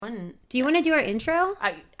Do you want to do our intro?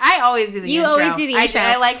 I always do the intro. You always do the intro.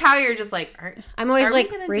 I like how you're just like. I'm always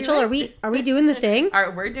like, Rachel, are we doing the thing? Are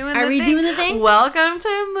we doing the thing? Welcome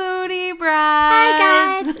to Moody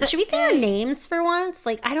Brides. Hi guys. Should we say our names for once?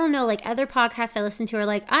 Like, I don't know. Like other podcasts I listen to are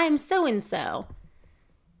like, I'm so and so.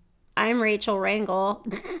 I'm Rachel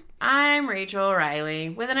Rangel. I'm Rachel Riley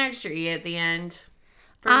with an extra E at the end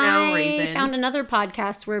for no reason. I found another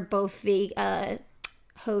podcast where both the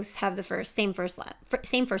hosts have the same first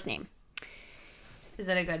name. Is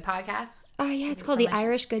it a good podcast? Oh yeah, it's called The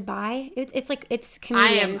Irish Goodbye. It's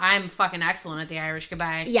comedians. I'm fucking excellent at The Irish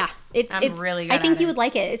Goodbye. Yeah, I'm really good. I think you would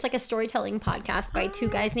like it. It's like a storytelling podcast by two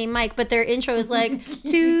guys named Mike, but their intro is like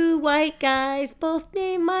two white guys both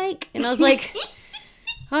named Mike, and I was like,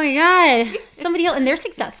 oh my god, somebody else, and they're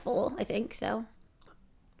successful. I think so.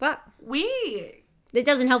 But it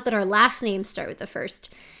doesn't help that our last names start with the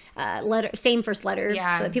first letter, same first letter,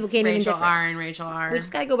 yeah, so that people can't even differ. Rachel R and Rachel R. We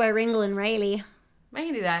just gotta go by Ringle and Riley. I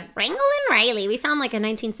can do that. Ringle and Riley. We sound like a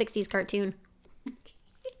 1960s cartoon.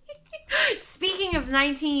 Speaking of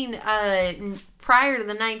prior to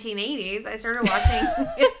the 1980s, I started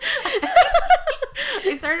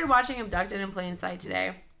watching Abducted in Plain Sight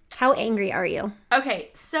today. How angry are you?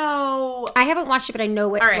 Okay, so I haven't watched it, but I know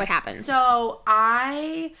what happens. So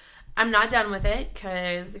I'm not done with it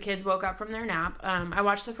because the kids woke up from their nap. I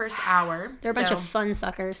watched the first hour. They're a bunch of fun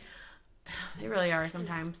suckers. They really are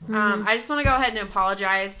sometimes. Mm-hmm. I just want to go ahead and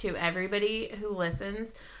apologize to everybody who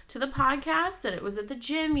listens to the podcast that it was at the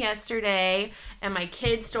gym yesterday and my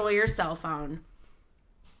kid stole your cell phone.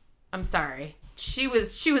 I'm sorry. She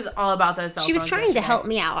was all about those cell phones. She was trying yesterday. to help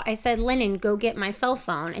me out. I said, Lennon, go get my cell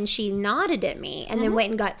phone. And she nodded at me and then went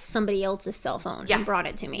and got somebody else's cell phone and brought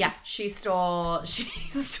it to me. Yeah, she stole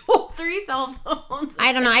 3 cell phones.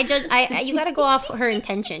 I don't know. You got to go off her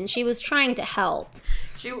intention. She was trying to help.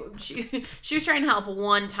 She was trying to help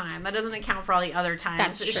one time. That doesn't account for all the other times.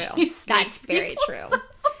 That's true. That's very true.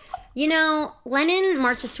 You know, Lennon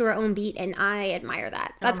marches to her own beat, and I admire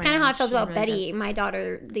that. That's kind of how I felt about Betty, my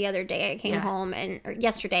daughter, the other day. I came home, or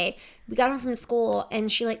yesterday, we got home from school, and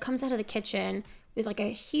she, like, comes out of the kitchen with, like,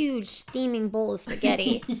 a huge steaming bowl of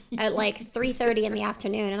spaghetti at, like, 3:30 in the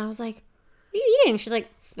afternoon. And I was like, what are you eating? She's like,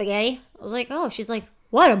 spaghetti. I was like, oh. She's like,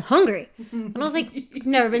 what? I'm hungry. And I was like, I've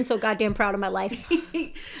never been so goddamn proud of my life.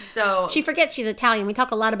 So she forgets she's Italian. We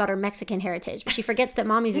talk a lot about her Mexican heritage, but she forgets that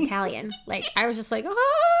mommy's Italian. Like, I was just like,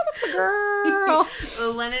 oh, that's my girl.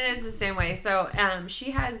 Well, Lennon is the same way. So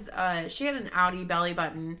she had an Audi belly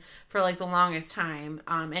button for like the longest time,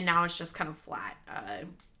 and now it's just kind of flat.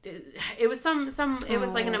 It was it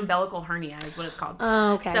was like an umbilical hernia is what it's called.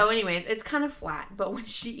 Oh, okay. So anyways, it's kind of flat, but when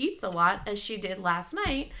she eats a lot, as she did last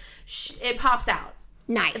night, it pops out.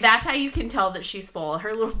 Nice. That's how you can tell that she's full.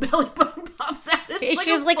 Her little belly button pops out.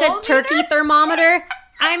 She's like a turkey thermometer.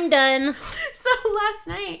 I'm done. So last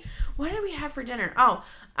night, what did we have for dinner? Oh,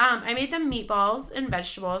 I made them meatballs and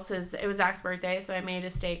vegetables because it was Zach's birthday, so I made a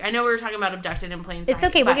steak. I know we were talking about Abducted in Plain Sight. It's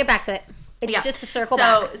okay. We'll get back to it. It's just a circle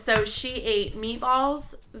back. So she ate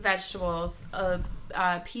meatballs, vegetables, a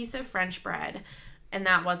piece of French bread, and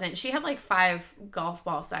that wasn't... She had like 5 golf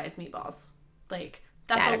ball size meatballs. Like...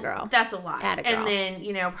 That's a lot. And then,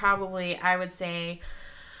 probably I would say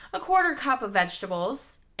a 1/4 cup of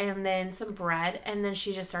vegetables and then some bread. And then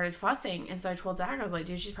she just started fussing. And so I told Zach, I was like,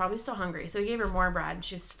 dude, she's probably still hungry. So we gave her more bread and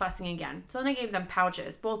she's fussing again. So then I gave them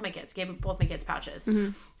pouches. Gave both my kids pouches. Mm-hmm.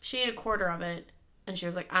 She ate a 1/4 of it. And she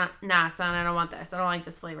was like, nah, son, I don't want this. I don't like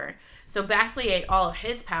this flavor. So Baxley ate all of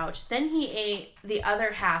his pouch. Then he ate the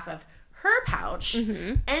other half of her pouch,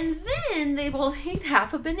 and then they both ate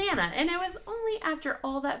half a banana. And it was only after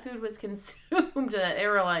all that food was consumed that they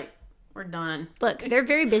were like, we're done. Look, they're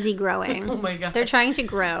very busy growing. Oh my god. They're trying to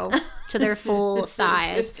grow to their full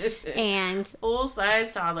size. And full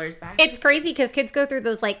size toddlers. It's crazy because kids go through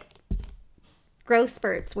those like growth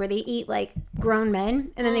spurts where they eat like grown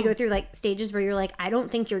men, and then they go through like stages where you're like, I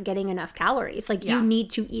don't think you're getting enough calories. Like you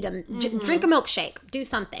need to eat drink a milkshake, do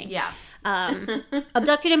something. Yeah.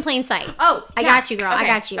 Abducted in Plain Sight. Oh, I got you, girl. Okay. I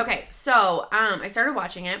got you. Okay, so I started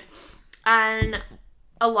watching it, and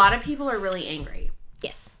a lot of people are really angry.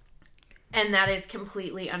 Yes. And that is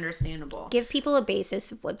completely understandable. Give people a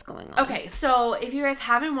basis of what's going on. Okay, so if you guys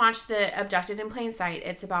haven't watched the Abducted in Plain Sight,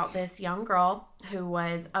 it's about this young girl who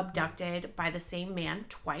was abducted by the same man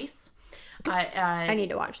twice. I need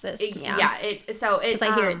to watch this. Yeah. Because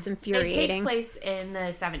I hear it's infuriating. It takes place in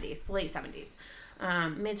the 70s, the late 70s.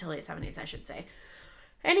 Mid to late 70s, I should say.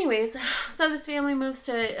 Anyways, so this family moves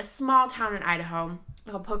to a small town in Idaho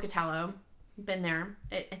called Pocatello. Been there.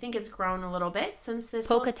 I think it's grown a little bit since this.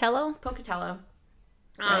 Pocatello? Pocatello.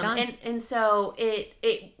 Right on. And so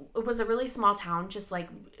it was a really small town, just like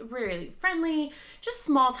really friendly, just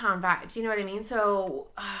small town vibes. You know what I mean? So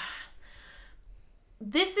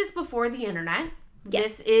this is before the internet. Yes.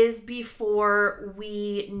 This is before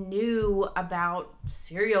we knew about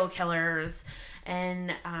serial killers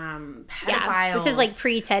and pedophiles. Yeah, this is like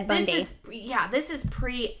pre-Ted Bundy. This is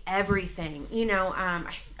pre-everything. You know, I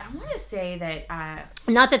want to say that...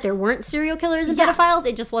 not that there weren't serial killers and pedophiles,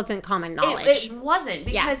 it just wasn't common knowledge. It wasn't,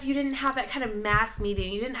 because you didn't have that kind of mass media.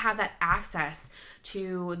 You didn't have that access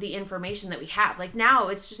to the information that we have. Like, now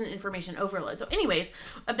it's just an information overload. So anyways,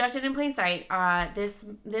 abducted in plain sight. This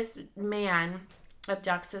man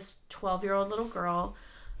abducts this 12-year-old little girl,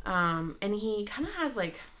 and he kind of has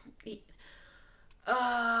like...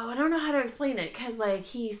 I don't know how to explain it, because, like,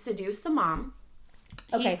 he seduced the mom.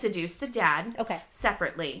 Okay. He seduced the dad. Okay.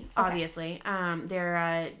 Separately, obviously.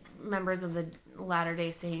 They're members of the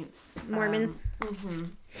Latter-day Saints. Mormons.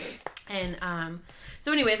 And,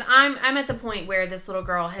 so anyways, I'm at the point where this little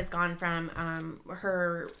girl has gone from,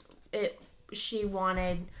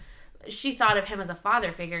 she thought of him as a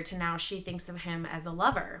father figure to now she thinks of him as a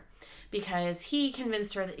lover, because he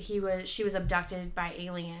convinced her that she was abducted by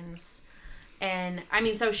aliens. And, I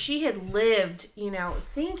mean, so she had lived, you know,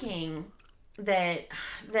 thinking that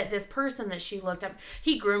this person that she looked up,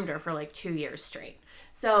 he groomed her for like 2 years straight.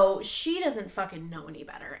 So she doesn't fucking know any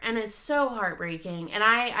better. And it's so heartbreaking. And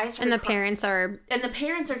and the parents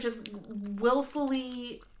are just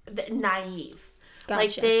willfully naive. Gotcha.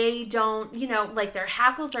 Like, they don't, you know, like, their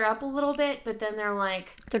hackles are up a little bit, but then they're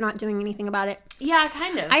like... they're not doing anything about it. Yeah,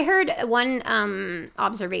 kind of. I heard one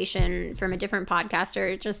observation from a different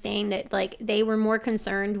podcaster just saying that, like, they were more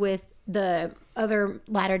concerned with the other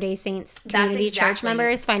Latter-day Saints community church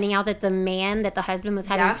members finding out that the husband was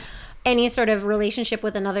having... any sort of relationship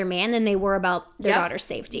with another man than they were about their daughter's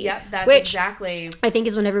safety. Yep, that's exactly... I think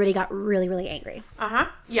is when everybody got really, really angry.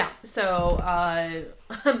 Yeah. So,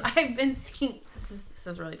 I've been seeing... This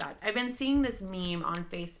is really bad. I've been seeing this meme on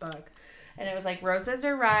Facebook, and it was like, roses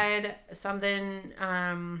are red, something,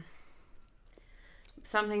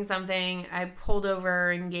 something. I pulled over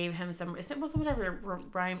and gave him some... it was whatever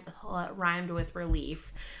rhymed with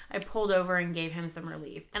relief. I pulled over and gave him some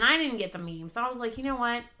relief. And I didn't get the meme, so I was like, you know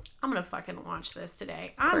what? I'm going to fucking watch this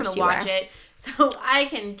today. I'm going to watch it so I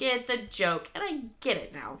can get the joke. And I get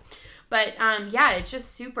it now. But, it's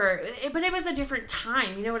just super... but it was a different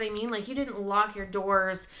time, you know what I mean? Like, you didn't lock your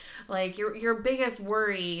doors. Like, your biggest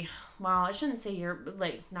worry... well, I shouldn't say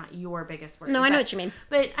not your biggest worry. No, I know what you mean.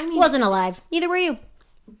 But, I mean... wasn't alive. Neither were you.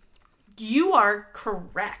 You are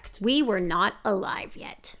correct. We were not alive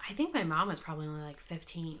yet. I think my mom was probably only, like,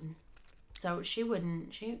 15. So, she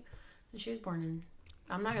wouldn't... She was born in...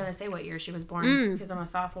 I'm not going to say what year she was born, because I'm a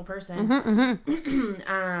thoughtful person.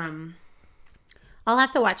 I'll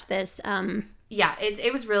have to watch this.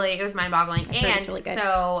 It was mind-boggling. And really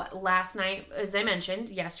so last night, as I mentioned,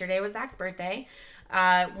 yesterday was Zach's birthday.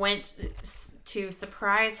 Went to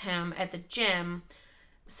surprise him at the gym.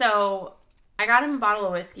 So I got him a bottle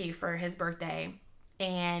of whiskey for his birthday,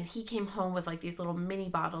 and he came home with like these little mini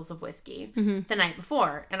bottles of whiskey the night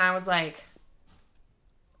before. And I was like,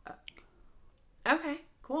 okay,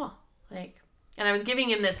 cool. Like... and I was giving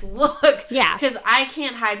him this look. Yeah. Because I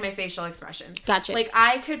can't hide my facial expressions. Gotcha. Like,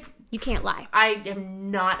 you can't lie. I am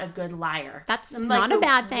not a good liar. That's not a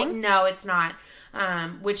bad thing. No, it's not.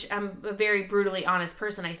 Which I'm a very brutally honest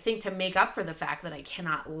person, I think, to make up for the fact that I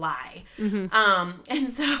cannot lie. And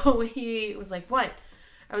so he was like, what?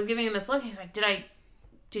 I was giving him this look. He's like,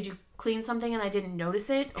 did you clean something and I didn't notice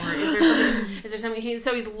it? Or is there something?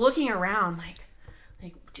 So he's looking around like,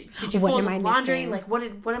 did you fold some laundry? Like, what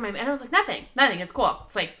am I... and I was like, nothing. It's cool.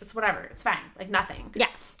 It's like, it's whatever. It's fine. Like, nothing. Yeah.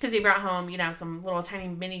 Because he brought home, you know, some little tiny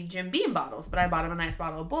mini Jim Beam bottles, but I bought him a nice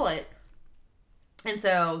bottle of Bullet. And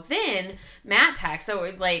so then Matt texts, so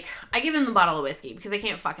like, I give him the bottle of whiskey because I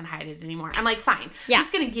can't fucking hide it anymore. I'm like, fine. Yeah. I'm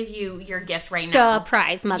just going to give you your gift right now.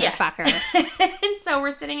 Surprise, motherfucker. Yes. And so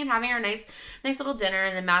we're sitting and having our nice little dinner,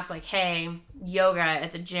 and then Matt's like, hey, yoga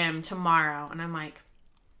at the gym tomorrow. And I'm like...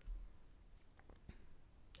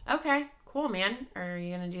 okay, cool, man. Are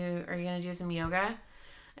you gonna do some yoga?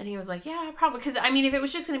 And he was like, yeah, probably. Because I mean, if it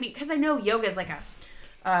was just gonna be, because I know yoga is like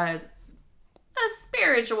a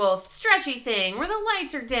spiritual, stretchy thing where the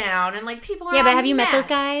lights are down and like people are. Yeah, but have you met those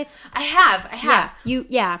guys? I have.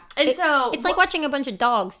 Yeah. And so it's like watching a bunch of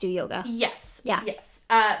dogs do yoga. Yes. Yeah. Yes.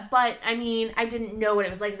 But I mean, I didn't know what it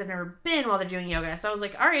was like because I've never been while they're doing yoga. So I was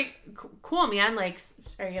like, all right, cool, man. Like,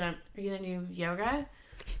 are you gonna do yoga?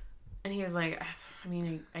 And he was like, I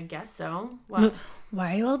mean, I guess so. What?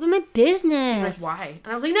 Why are you all up in my business? He's like, why?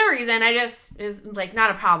 And I was like, no reason. It's like not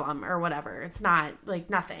a problem or whatever. It's not like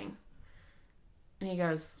nothing. And he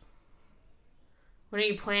goes, what are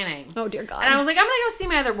you planning? Oh, dear God. And I was like, I'm going to go see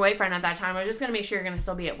my other boyfriend at that time. I was just going to make sure you're going to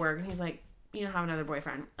still be at work. And he's like, you don't have another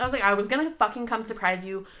boyfriend. I was like, I was going to fucking come surprise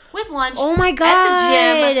you with lunch. Oh, my God.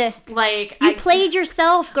 At the gym. Like, you played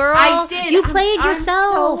yourself, girl. I did. You played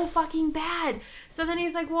yourself. I'm so fucking bad. So then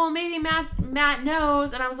he's like, well, maybe Matt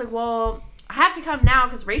knows. And I was like, well, I have to come now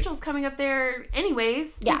because Rachel's coming up there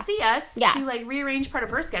anyways to see us. Yeah. She like rearranged part of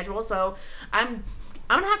her schedule. So I'm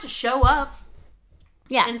going to have to show up.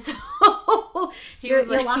 Yeah. And so you're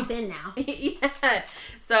locked in now. Yeah.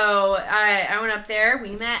 So I went up there.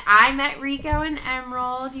 I met Rico and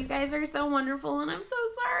Emerald. You guys are so wonderful. And I'm so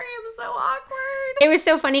sorry. I'm so awkward. It was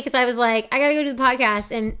so funny because I was like, I got to go to the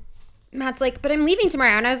podcast. And Matt's like, but I'm leaving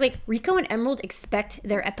tomorrow. And I was like, Rico and Emerald expect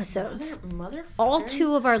their episodes. Motherfucker. All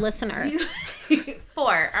 2 of our listeners.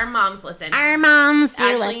 4. Our moms listen. Our moms do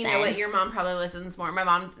listen. Actually, you know what? Your mom probably listens more. My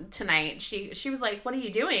mom tonight, she was like, what are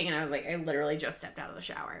you doing? And I was like, I literally just stepped out of the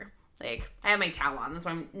shower. Like, I have my towel on. That's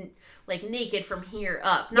why I'm, like, naked from here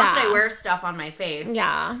up. Not that I wear stuff on my face.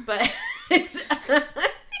 Yeah. But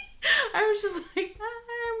I was just like,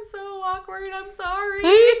 I'm so awkward. I'm sorry.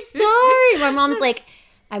 I'm sorry. My mom's like,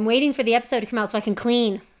 I'm waiting for the episode to come out so I can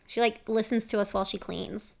clean. She, like, listens to us while she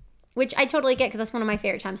cleans. Which I totally get because that's one of my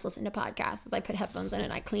favorite times to listen to podcasts is I put headphones in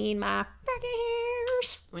and I clean my fucking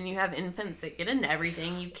hairs. When you have infants that get into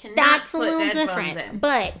everything, you cannot that's put a little headphones different. in.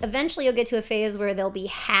 But eventually you'll get to a phase where they'll be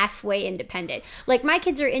halfway independent. Like, my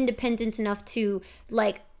kids are independent enough to,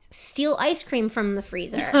 like, steal ice cream from the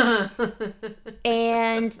freezer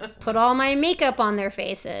and put all my makeup on their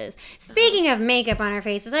faces. Speaking of makeup on our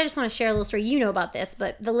faces, I just want to share a little story. You know about this,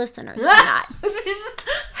 but the listeners do not.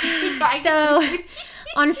 So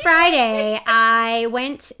on Friday, I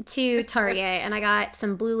went to Target and I got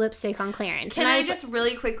some blue lipstick on clearance. Can I just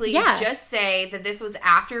really quickly just say that this was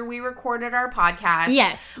after we recorded our podcast?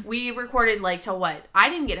 Yes. We recorded like till what? I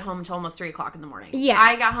didn't get home until almost 3 o'clock in the morning. Yeah.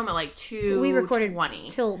 I got home at like 2:20. We recorded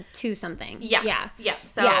till 2 something. Yeah.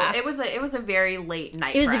 So it was a very late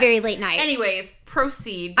night. It was a very late night. Anyways,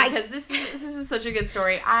 proceed because this is such a good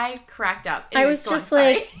story. I cracked up. I was just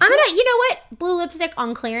like, I'm gonna, you know what? Blue lipstick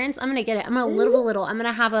on clearance. I'm gonna get it. I'm gonna live a little. I'm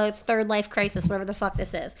gonna have a third life crisis, whatever the fuck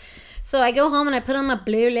this is. So I go home and I put on my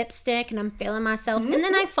blue lipstick and I'm feeling myself. And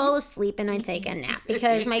then I fall asleep and I take a nap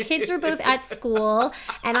because my kids were both at school.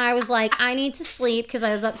 And I was like, I need to sleep because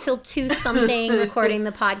I was up till 2 something recording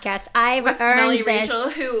the podcast. I've earned this. Rachel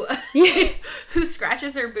who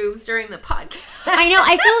scratches her boobs during the podcast. I know.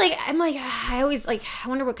 I feel like, I'm like, I always like, I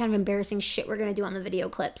wonder what kind of embarrassing shit we're going to do on the video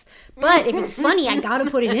clips. But if it's funny, I got to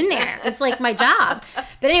put it in there. It's like my job.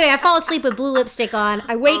 But anyway, I fall asleep with blue lipstick on.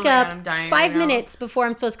 I wake up 5 minutes before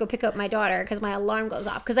I'm supposed to go pick up my daughter because my alarm goes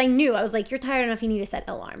off. Because I knew, I was like, you're tired enough, you need to set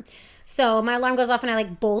an alarm. So my alarm goes off and I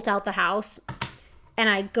like bolt out the house. And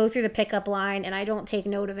I go through the pickup line and I don't take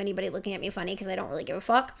note of anybody looking at me funny because I don't really give a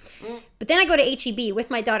fuck. But then I go to H-E-B with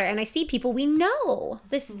my daughter and I see people we know.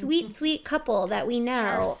 This sweet, sweet couple that we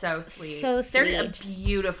know. They're so sweet. So sweet. They're a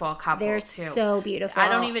beautiful couple, They're too. so beautiful. I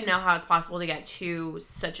don't even know how it's possible to get 2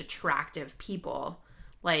 such attractive people.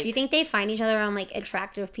 Like, do you think they find each other on like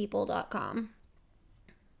attractivepeople.com?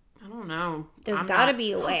 I don't know. There's gotta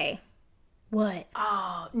be a way. What?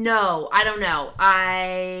 Oh, no. I don't know.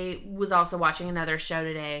 I was also watching another show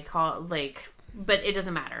today called, but it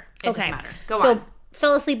doesn't matter. It doesn't matter. Go on. So,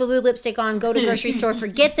 fell asleep with blue lipstick on, go to the grocery store,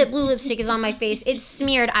 forget that blue lipstick is on my face. It's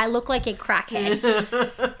smeared. I look like a crackhead.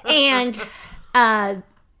 And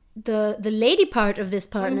the lady part of this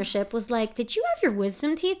partnership was like, did you have your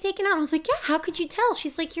wisdom teeth taken out? I was like, yeah, how could you tell?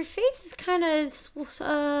 She's like, your face is kind of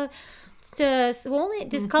swollen,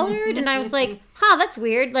 discolored. And I was like, that's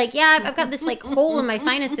weird. Like, yeah, I've got this like hole in my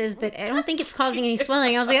sinuses, but I don't think it's causing any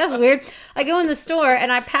swelling. I was like, that's weird. I go in the store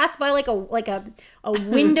and I pass by like a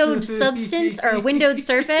windowed substance or a windowed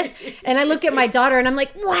surface, and I look at my daughter and I'm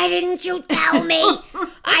like, why didn't you tell me?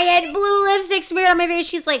 I had blue lipstick smeared on my face.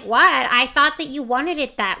 She's like, what? I thought that you wanted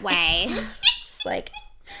it that way. Just like,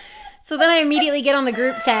 so then I immediately get on the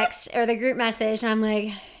group text or the group message and I'm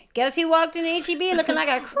like, guess who walked in H-E-B looking like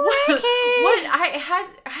a crackhead? What? I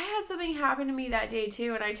had something happen to me that day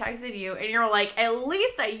too, and I texted you, and you're like, at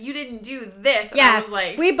least you didn't do this. And yeah, I was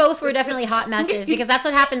like, we both were definitely hot messes because that's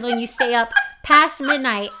what happens when you stay up past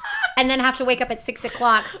midnight and then have to wake up at 6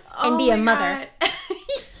 o'clock and be a mother.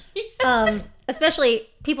 Yeah. Especially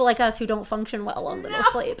people like us who don't function well on little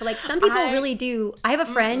sleep. Like some people really do. I have a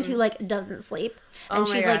friend who like doesn't sleep, and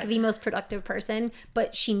she's like the most productive person,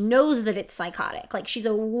 but she knows that it's psychotic. Like she's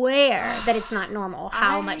aware that it's not normal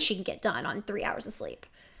how much she can get done on 3 hours of sleep.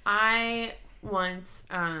 I once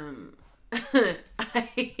I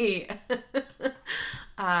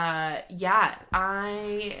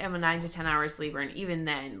am a 9 to 10 hour sleeper, and even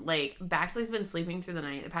then, like, Baxley's been sleeping through the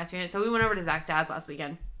night the past few nights. So we went over to Zach's dad's last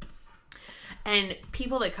weekend, and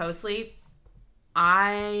people that co-sleep,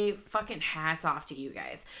 I fucking hats off to you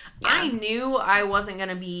guys. Yeah. I knew I wasn't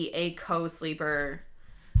gonna be a co-sleeper,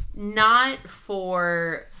 not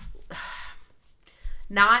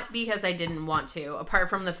because I didn't want to, apart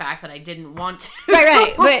from the fact that I didn't want to.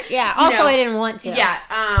 Right. But yeah, also I didn't want to. Yeah.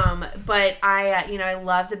 But I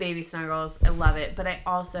love the baby snuggles. I love it. But I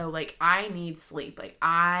also, like, I need sleep. Like,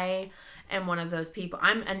 I am one of those people.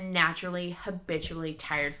 I'm a naturally, habitually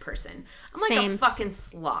tired person. I'm like a fucking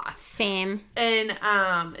sloth. Same. And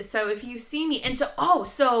so if you see me, and so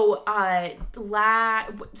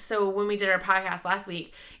when we did our podcast last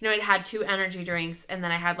week, I'd had 2 energy drinks, and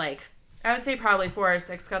then I had like, I would say probably 4 or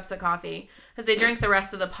 6 cups of coffee, because they drank the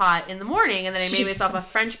rest of the pot in the morning, and then I made myself a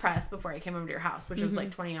French press before I came over to your house, which was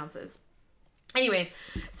like 20 ounces. Anyways,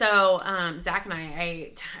 so Zach and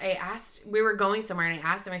I asked, we were going somewhere, and I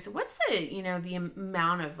asked him, I said, what's the the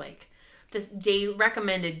amount of like this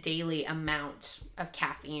recommended daily amount of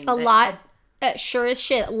caffeine? A lot. Sure as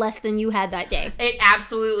shit, less than you had that day. It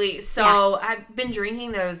absolutely. So yeah. I've been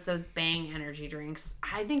drinking those Bang energy drinks.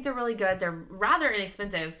 I think they're really good. They're rather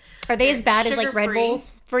inexpensive. Are they as bad as like Red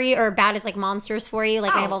Bulls for you, or bad as like Monsters for you?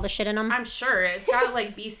 Like they have all the shit in them? I'm sure. It's got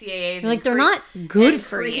like BCAAs. Like they're not good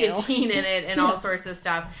for you. Creatine in it and all sorts of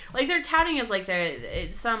stuff. Like they're touting as like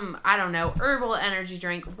some, I don't know, herbal energy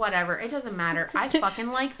drink, whatever. It doesn't matter. I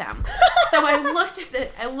fucking like them. So I looked at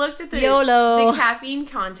the YOLO. The caffeine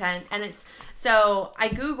content, and so I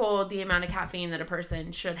Googled the amount of caffeine that a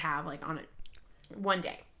person should have like on it one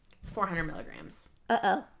day. It's 400 milligrams.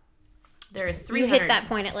 Uh-oh. There is 300. You hit that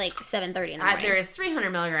point at like 7:30 in the morning. There is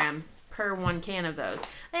 300 milligrams per 1 can of those.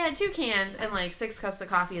 I had 2 cans and like 6 cups of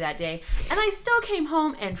coffee that day, and I still came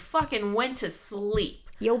home and fucking went to sleep.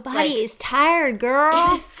 Your body is tired,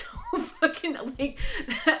 girl. It is so fucking like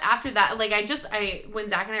after that. Like when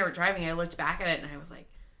Zach and I were driving, I looked back at it and I was like,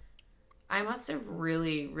 I must have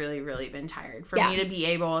really, really, really been tired for me to be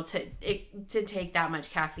able to take that much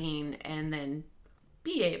caffeine and then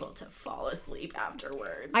be able to fall asleep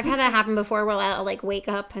afterwards. I've had that happen before where I'll like wake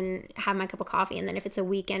up and have my cup of coffee, and then if it's a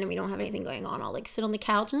weekend and we don't have anything going on, I'll like sit on the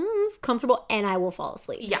couch and it's comfortable, and I will fall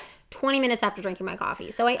asleep. Yeah. 20 minutes after drinking my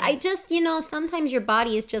coffee. So I just, sometimes your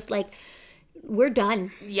body is just like, we're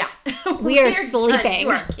done. Yeah. We are sleeping. Done. You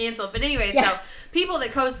are canceled. But anyway, so people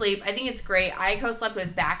that co-sleep, I think it's great. I co-slept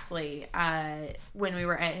with Baxley when we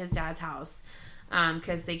were at his dad's house.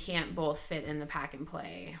 Because they can't both fit in the pack and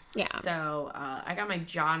play. Yeah. So I got my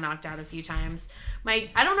jaw knocked out a few times. I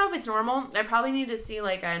don't know if it's normal. I probably need to see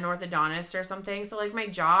like an orthodontist or something. So like my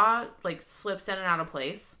jaw like slips in and out of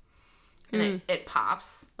place, and it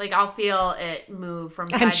pops. Like I'll feel it move from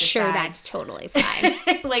side to side. I'm sure that's totally fine.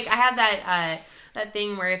 Like I have that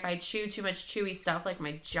thing where if I chew too much chewy stuff, like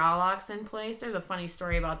my jaw locks in place. There's a funny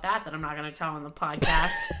story about that I'm not going to tell on the podcast.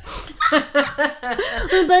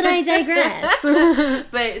 But I digress.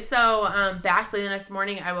 But so Baxley, the next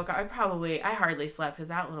morning I woke up. I hardly slept because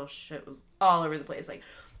that little shit was all over the place. Like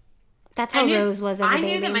that's how Rose was as a baby.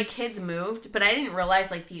 I knew that my kids moved, but I didn't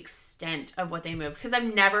realize like the extent of what they moved, because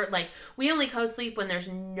I've never we only co-sleep when there's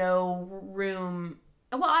no room.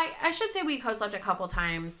 Well, I should say we co-slept a couple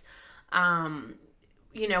times.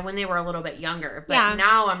 When they were a little bit younger, but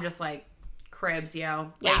now I'm just like cribs,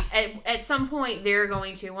 yo. Like at some point they're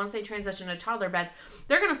going to, once they transition to toddler beds,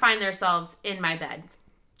 they're going to find themselves in my bed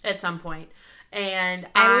at some point. And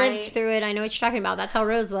I lived through it. I know what you're talking about. That's how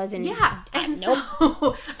Rose was. And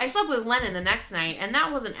so I slept with Lennon the next night, and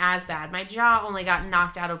that wasn't as bad. My jaw only got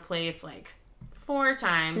knocked out of place like 4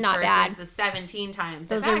 times versus the 17 times.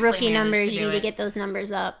 Those are rookie numbers. You need to get those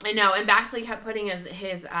numbers up. I know. And Baxley kept putting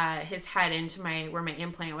his head into where my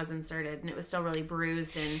implant was inserted, and it was still really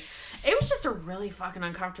bruised, and it was just a really fucking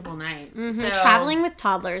uncomfortable night. Mm-hmm. So, traveling with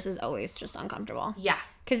toddlers is always just uncomfortable. Yeah.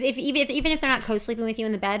 Because even if they're not co-sleeping with you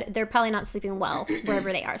in the bed, they're probably not sleeping well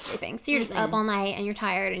wherever they are sleeping. So you're just up all night and you're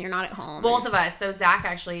tired and you're not at home. Both of us. So Zach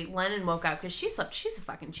Lennon woke up because she slept. She's a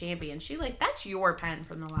fucking champion. She that's your pen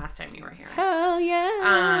from the last time you were here. Hell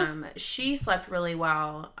yeah. She slept really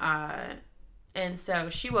well. And so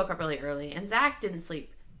she woke up really early. And Zach didn't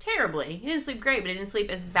sleep terribly. He didn't sleep great, but he didn't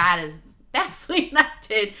sleep as bad as Baxley and I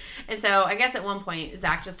did. And so I guess at one point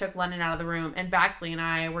Zach just took Lennon out of the room, and Baxley and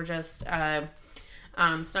I were just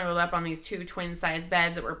snuggled up on these 2 twin-size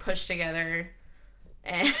beds that were pushed together.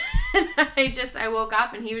 And I woke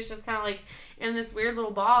up and he was just kind of like in this weird little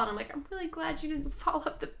ball. And I'm like, I'm really glad you didn't fall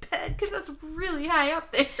off the bed because that's really high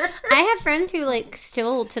up there. I have friends who like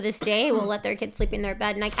still to this day will let their kids sleep in their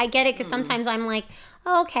bed. And I get it because sometimes I'm like,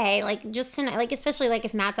 oh, okay, like just tonight, like especially like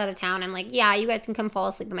if Matt's out of town, I'm like, yeah, you guys can come fall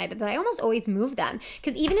asleep in my bed. But I almost always move them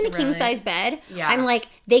because even in a king size bed, I'm like,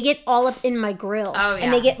 they get all up in my grill. Oh, yeah.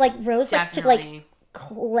 And they get like Rose starts to like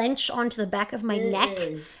clench onto the back of my neck,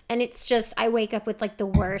 and it's just I wake up with like the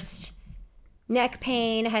worst neck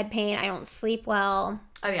pain, head pain. I don't sleep well.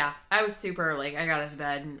 Oh yeah, I was super like I got out of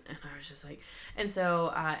bed and I was just like, and so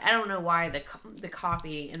I don't know why the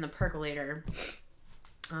coffee in the percolator.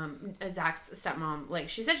 Zach's stepmom, like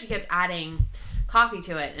she said, she kept adding coffee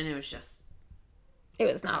to it, and it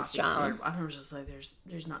was not strong. I was just like,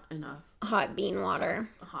 there's not enough hot bean water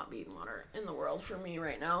in the world for me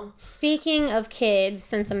right now. Speaking of kids,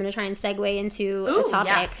 since I'm going to try and segue into a topic.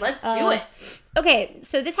 Yeah, let's do it. Okay,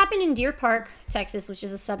 so this happened in Deer Park, Texas, which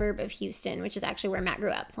is a suburb of Houston, which is actually where Matt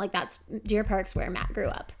grew up. Like that's Deer Park's where Matt grew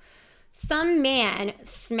up. Some man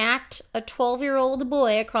smacked a 12-year-old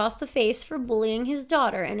boy across the face for bullying his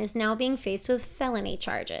daughter and is now being faced with felony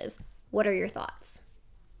charges. What are your thoughts?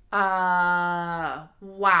 Wow.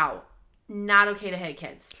 Not okay to hit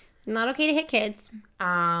kids. Not okay to hit kids.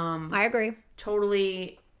 I agree.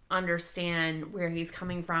 Totally understand where he's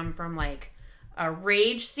coming from like a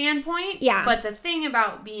rage standpoint. Yeah. But the thing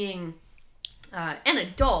about being an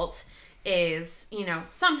adult is,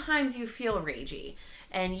 sometimes you feel ragey.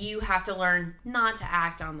 And you have to learn not to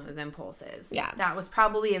act on those impulses. Yeah. That was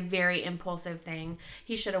probably a very impulsive thing.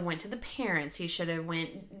 He should have went to the parents. He should have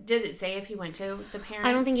did it say if he went to the parents?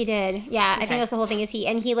 I don't think he did. Yeah, okay. I think that's the whole thing is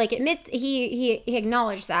he like admits, he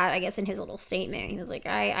acknowledged that, I guess, in his little statement. He was like,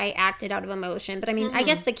 I acted out of emotion. But I mean, I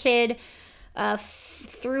guess the kid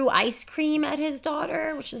threw ice cream at his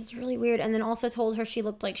daughter, which is really weird, and then also told her she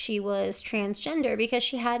looked like she was transgender because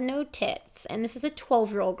she had no tits. And this is a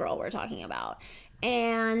 12-year-old girl we're talking about.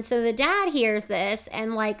 And so the dad hears this,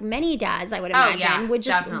 and like many dads, I would imagine, would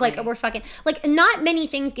just definitely. Like, we're fucking, like, not many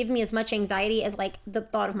things give me as much anxiety as like the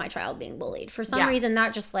thought of my child being bullied. For some reason,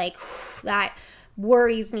 that just like, that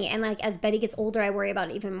worries me. And like, as Betty gets older, I worry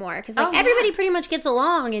about it even more. Because like, everybody pretty much gets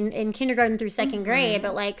along in kindergarten through second grade,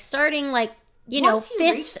 but like, starting like,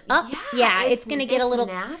 fifth up, it's going to get a little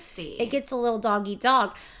nasty. It gets a little dog eat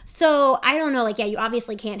dog. So I don't know, like, you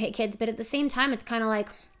obviously can't hit kids, but at the same time, it's kind of like,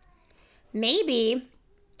 maybe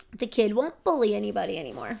the kid won't bully anybody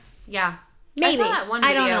anymore. Yeah. Maybe. I saw that one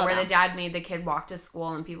video where the dad made the kid walk to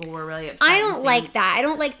school and people were really upset. I don't like that. I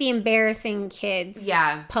don't like the embarrassing kids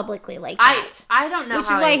publicly like that. I don't know. Which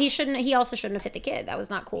is why he also shouldn't have hit the kid. That was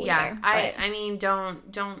not cool either. I mean, don't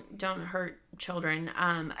hurt children.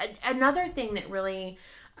 Another thing that really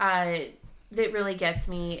gets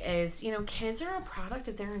me is, kids are a product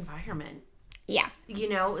of their environment. Yeah.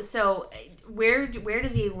 So where do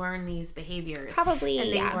they learn these behaviors? Probably, and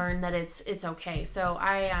they learn that it's okay. So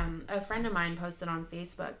a friend of mine posted on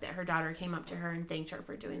Facebook that her daughter came up to her and thanked her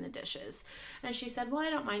for doing the dishes. And she said, well, I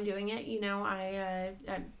don't mind doing it.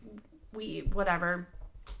 We whatever.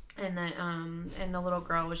 And the little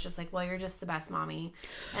girl was just like, well, you're just the best mommy.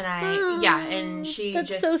 And and she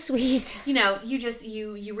that's so sweet.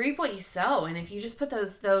 You reap what you sow. And if you just put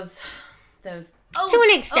those to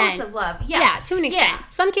an extent. Oats of love. Yeah, to an extent. Yeah.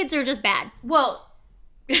 Some kids are just bad. Well,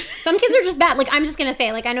 some kids are just bad. Like, I'm just going to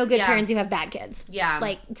say, like, I know good parents who have bad kids. Yeah.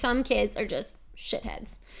 Like, some kids are just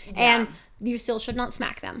shitheads. Yeah. And you still should not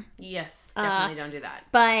smack them. Yes, definitely don't do that.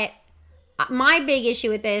 But my big issue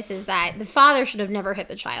with this is that the father should have never hit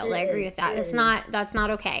the child. I agree with that. That's not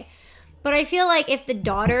okay. But I feel like if the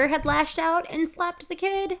daughter had lashed out and slapped the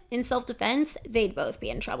kid in self-defense, they'd both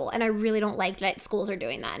be in trouble. And I really don't like that schools are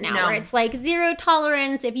doing that now. No. Where it's like 0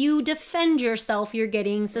 tolerance. If you defend yourself, you're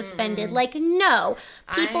getting suspended. Like, no.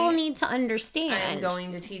 People need to understand. I'm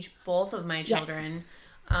going to teach both of my children.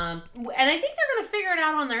 Yes. And I think they're going to figure it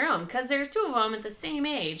out on their own. Because there's 2 of them at the same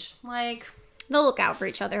age. Like, they'll look out for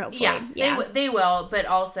each other, hopefully. Yeah. They will. But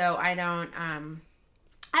also, I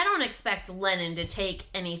don't expect Lennon to take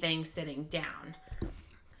anything sitting down.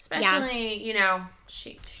 Especially, God.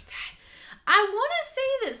 I want to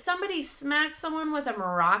say that somebody smacked someone with a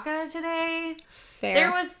maraca today. Fair.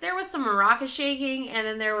 There was some maraca shaking, and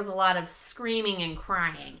then there was a lot of screaming and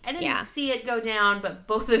crying. I didn't see it go down, but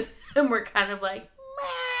both of them were kind of like,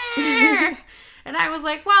 meh. And I was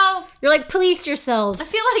like, well... You're like, police yourselves. I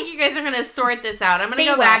feel like you guys are going to sort this out. I'm going to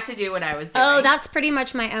go back to do what I was doing. Oh, that's pretty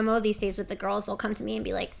much my MO these days with the girls. They'll come to me and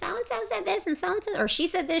be like, so-and-so said this and so-and-so, or she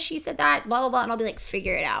said this, she said that, blah, blah, blah. And I'll be like,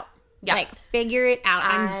 figure it out. Yeah. Like, figure it out.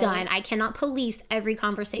 I'm done. I cannot police every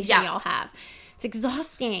conversation y'all have. It's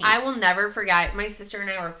exhausting. I will never forget. My sister and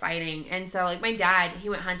I were fighting. And so, like, my dad, he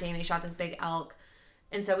went hunting and he shot this big elk.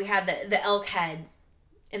 And so we had the elk head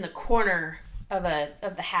in the corner of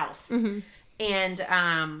the house. Mm-hmm. And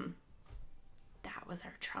that was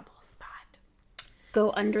our trouble spot.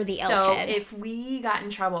 Go under the elk head. So if we got in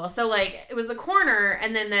trouble, so like it was the corner,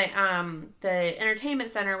 and then the entertainment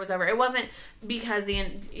center was over. It wasn't because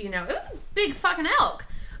it was a big fucking elk.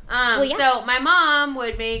 So my mom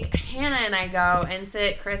would make Hannah and I go and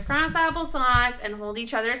sit crisscross applesauce and hold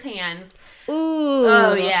each other's hands. Ooh.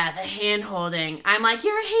 Oh, yeah, the hand holding. I'm like,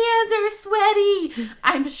 your hands are sweaty.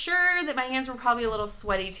 I'm sure that my hands were probably a little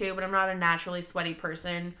sweaty too, but I'm not a naturally sweaty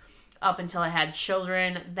person up until I had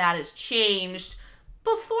children. That has changed.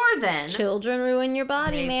 Before then, children ruin your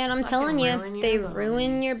body, man. I'm telling you, they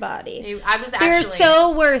ruin your body. They're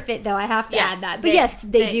so worth it, though. I have to add that. But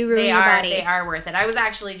they do ruin your body. They are worth it. I was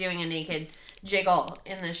actually doing a naked jiggle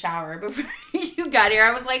in the shower before you got here.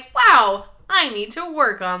 I was like, wow, I need to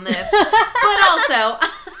work on this. But also, I'm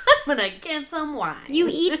gonna get some wine. You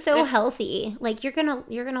eat so healthy. Like you're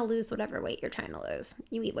gonna lose whatever weight you're trying to lose.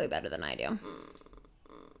 You eat way better than I do.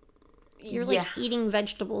 You're like eating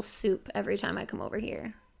vegetable soup every time I come over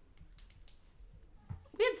here.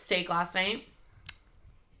 We had steak last night.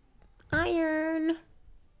 Iron.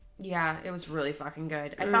 Yeah, it was really fucking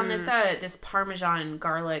good. I found this Parmesan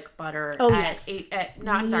garlic butter at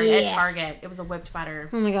Target. It was a whipped butter.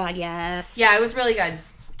 Oh my god, yes. Yeah, it was really good.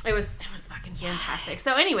 It was fucking fantastic.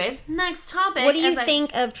 So anyways, next topic. What do you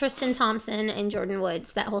think of Tristan Thompson and Jordan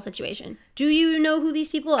Woods, that whole situation? Do you know who these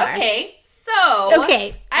people are?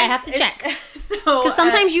 Okay, I have to check. Because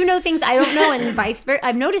sometimes you know things I don't know, and vice versa.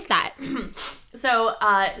 I've noticed that. So,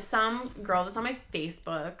 some girl that's on my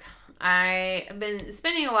Facebook, I've been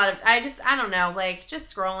spending a lot of, I don't know, like,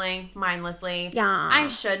 just scrolling mindlessly. Yeah. I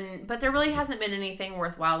shouldn't, but there really hasn't been anything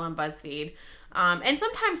worthwhile on BuzzFeed. And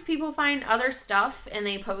sometimes people find other stuff and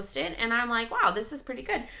they post it, and I'm like, wow, this is pretty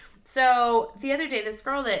good. So the other day, this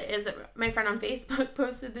girl that is my friend on Facebook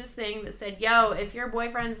posted this thing that said, yo, if your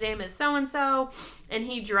boyfriend's name is so-and-so and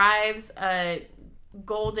he drives a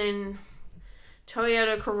golden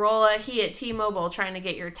Toyota Corolla, he at T-Mobile trying to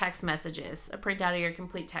get your text messages, a printout of your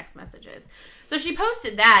complete text messages. So she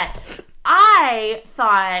posted that. I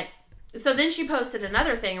thought... So then she posted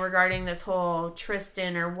another thing regarding this whole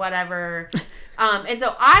Tristan or whatever. And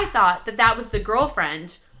so I thought that was the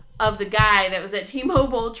girlfriend of the guy that was at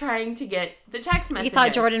T-Mobile trying to get the text messages. You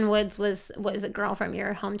thought Jordan Woods was a girl from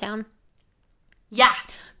your hometown? Yeah.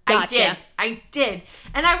 Gotcha. I did.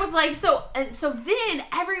 And I was like, so then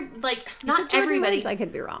not everybody. Woods? I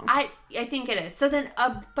could be wrong. I think it is. So then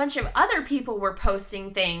a bunch of other people were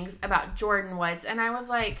posting things about Jordan Woods, and I was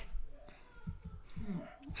like,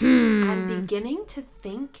 I'm beginning to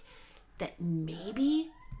think that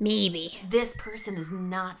maybe this person is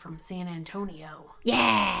not from San Antonio.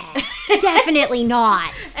 Yeah, definitely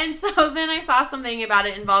not. And so then I saw something about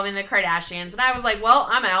it involving the Kardashians, and I was like, well,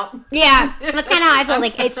 I'm out. Yeah, that's kind of how I feel.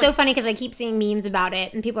 Like, it's so funny because I keep seeing memes about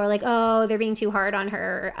it, and people are like, oh, they're being too hard on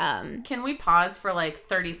her. Can we pause for like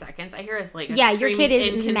 30 seconds? I hear us like your kid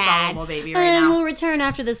is mad. Baby right now. We'll return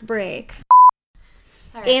after this break.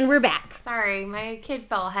 Right. And we're back. Sorry, my kid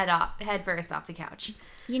fell head first off the couch.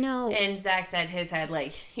 You know. And Zach said his head,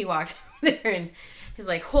 like, he walked there and his,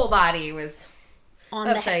 like, whole body was on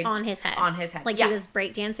his head. On his head. Like, he was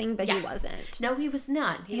breakdancing, but he wasn't. No, he was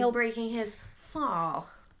not. He's breaking his fall.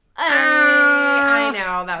 I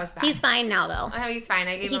know, that was bad. He's fine now, though. Oh, he's fine.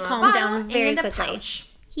 I gave him calmed down very quickly. Pouch.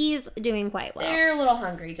 He's doing quite well. They're a little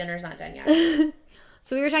hungry. Dinner's not done yet.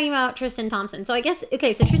 So we were talking about Tristan Thompson. So I guess,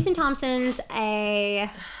 okay, so Tristan Thompson's a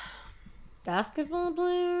basketball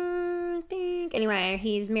player, I think. Anyway,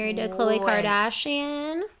 he's married to Khloe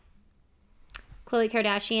Kardashian. Khloe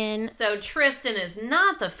Kardashian. So Tristan is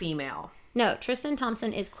not the female. No, Tristan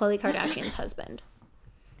Thompson is Khloe Kardashian's husband.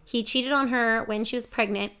 He cheated on her when she was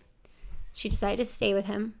pregnant. She decided to stay with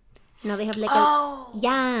him. Now they have like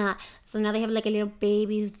So now they have like a little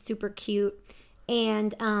baby who's super cute.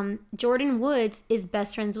 And Jordan Woods is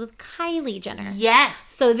best friends with Kylie Jenner. Yes.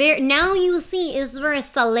 So there now you see it's very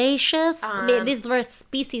salacious. It's very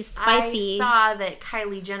spicy. I saw that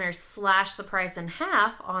Kylie Jenner slashed the price in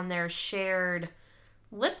half on their shared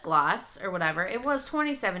lip gloss or whatever. It was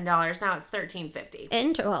 $27. Now it's $13.50.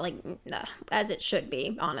 And as it should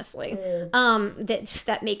be, honestly.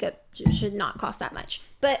 That makeup should not cost that much.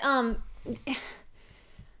 But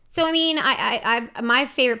so, I mean, I my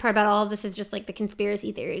favorite part about all of this is just, like, the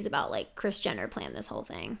conspiracy theories about, like, Kris Jenner planned this whole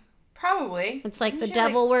thing. Probably. It's like the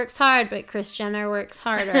devil works hard, but Kris Jenner works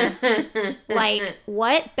harder. Like,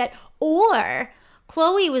 what? Or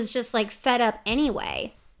Khloe was just, like, fed up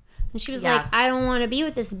anyway. And she was like, I don't want to be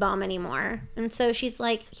with this bum anymore. And so she's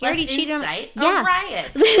like, he already cheated on me. Yeah.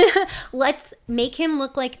 Riot. Let's make him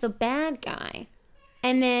look like the bad guy.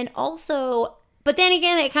 And then also... But then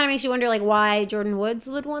again, it kind of makes you wonder, like, why Jordyn Woods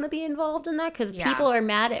would want to be involved in that, because people are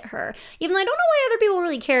mad at her. Even though I don't know why other people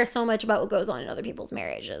really care so much about what goes on in other people's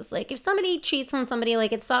marriages. Like, if somebody cheats on somebody,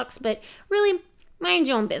 like, it sucks, but really, mind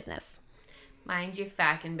your own business. Mind your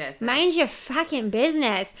fucking business. Mind your fucking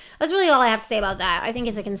business. That's really all I have to say about that. I think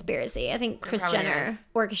it's a conspiracy. I think Kris Jenner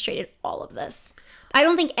orchestrated all of this. I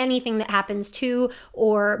don't think anything that happens to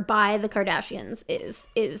or by the Kardashians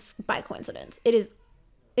is by coincidence. It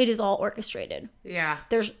is all orchestrated. Yeah.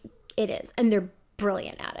 It is. And they're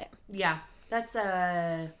brilliant at it. Yeah. That's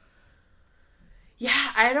yeah,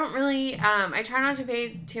 I don't really I try not to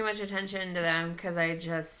pay too much attention to them because I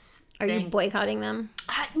just Are you boycotting them?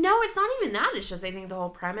 No, it's not even that. It's just I think the whole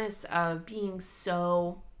premise of being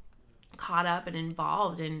so caught up and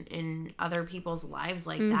involved in other people's lives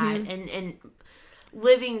like that and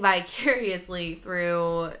living vicariously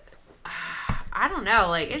through I don't know,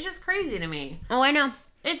 like it's just crazy to me. Oh, I know.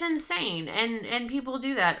 It's insane, and people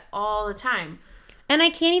do that all the time. And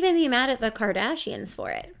I can't even be mad at the Kardashians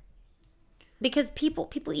for it. Because people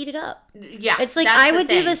eat it up. Yeah. It's like I would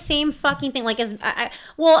do the same fucking thing. Like I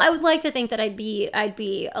would like to think that I'd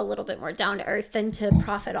be a little bit more down to earth than to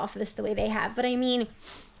profit off of this the way they have. But I mean,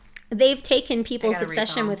 they've taken people's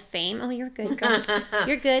obsession with fame. Oh, you're good, girl.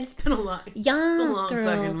 You're good. It's been a long. Yes, it's a long girl.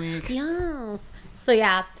 fucking week. Yes. So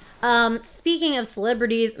yeah. Speaking of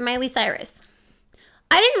celebrities, Miley Cyrus.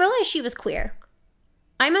 I didn't realize she was queer.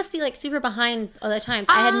 I must be like super behind other times.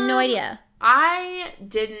 I had no idea. I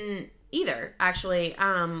didn't either, actually.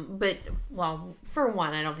 But well, for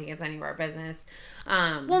one, I don't think it's any of our business.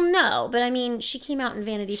 Well, no, but I mean, she came out in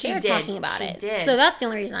Vanity Fair talking about it. She did. So that's the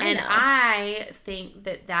only reason I know. And I think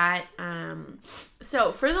that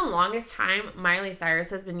so for the longest time, Miley Cyrus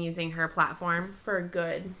has been using her platform for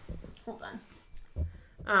good. Hold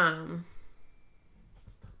on.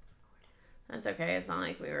 That's okay. It's not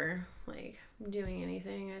like we were, like, doing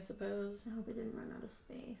anything, I suppose. I hope it didn't run out of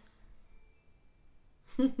space.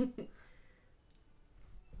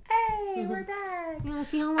 Hey, we're back. Yeah,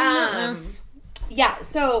 see how long Yeah,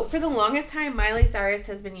 so for the longest time, Miley Cyrus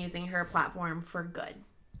has been using her platform for good.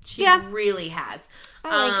 She really has.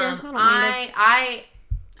 I like her. I don't mind her.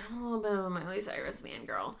 I'm a little bit of a Miley Cyrus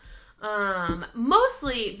fangirl.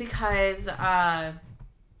 Mostly because,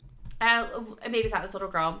 I babysat this little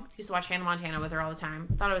girl. Used to watch Hannah Montana with her all the time.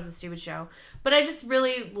 Thought it was a stupid show. But I just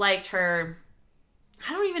really liked her.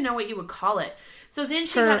 I don't even know what you would call it. So then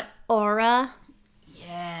she got aura.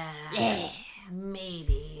 Yeah.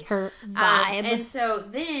 Maybe. Her vibe. And so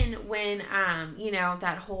then when,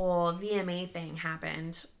 that whole VMA thing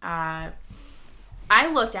happened, I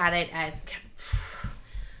looked at it as...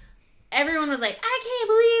 Everyone was like, I can't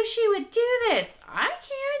believe she would do this. I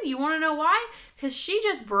can. You want to know why? Because she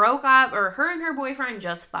just broke up, or her and her boyfriend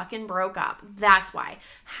just fucking broke up. That's why.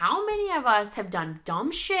 How many of us have done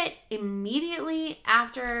dumb shit immediately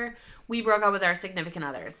after we broke up with our significant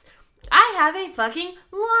others? I have a fucking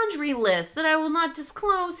laundry list that I will not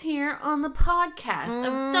disclose here on the podcast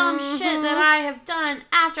of dumb shit that I have done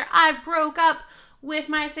after I broke up with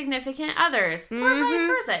my significant others, or vice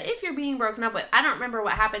versa, if you're being broken up with. I don't remember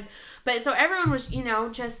what happened, but so everyone was,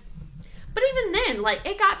 just, but even then, like,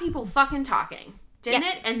 it got people fucking talking, didn't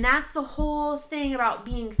it? And that's the whole thing about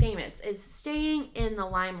being famous, is staying in the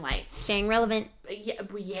limelight. Staying relevant. Yeah,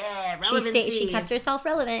 relevancy. She kept herself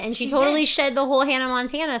relevant, and she totally shed the whole Hannah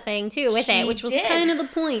Montana thing, too, with it, which was kind of the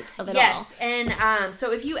point of it all. Yes, and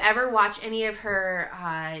so if you ever watch any of her,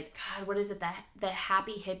 God, what is it, the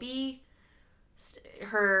Happy Hippie?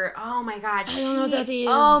 Her, oh my God, I don't know what that is.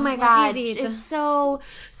 Oh my God, it's so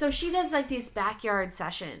she does like these backyard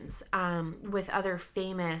sessions with other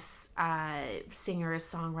famous singers,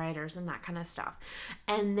 songwriters, and that kind of stuff,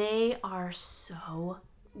 and they are so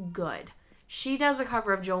good. She does a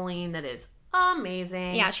cover of Jolene that is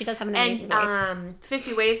amazing. Yeah, she does have an amazing voice.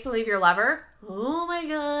 50 Ways to Leave Your Lover. Oh my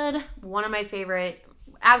God, one of my favorite.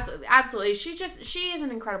 Absolutely, she is an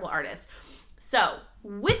incredible artist. So,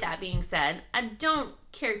 with that being said, I don't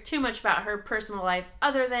care too much about her personal life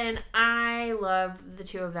other than I love the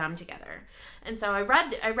two of them together. And so I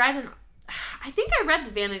read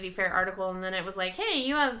the Vanity Fair article, and then it was like, hey,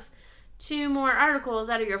 you have 2 more articles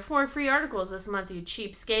out of your 4 free articles this month, you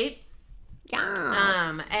cheapskate.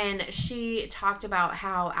 Yeah. And she talked about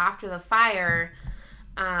how after the fire,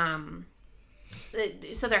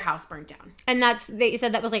 so their house burned down. And they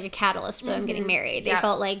said that was like a catalyst for them getting married. They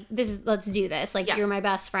felt like, let's do this. Like, you're my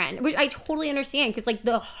best friend. Which I totally understand, because like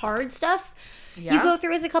the hard stuff you go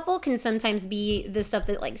through as a couple can sometimes be the stuff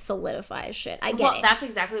that like solidifies shit. I get it. Well, that's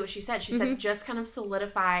exactly what she said. She said just kind of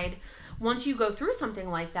solidified. Once you go through something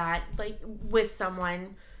like that, like with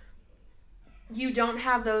someone, you don't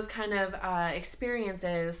have those kind of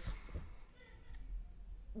experiences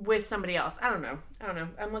with somebody else. I don't know.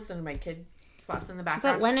 I'm listening to my kid fuss in the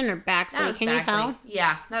background. Is that Lennon or Baxley? Can you tell?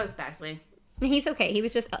 Yeah, that was Baxley. He's okay. He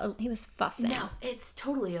was just, he was fussing. No, it's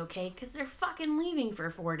totally okay, because they're fucking leaving for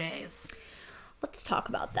 4 days. Let's talk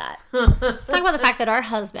about that. Let's talk about the fact that our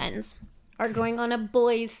husbands are going on a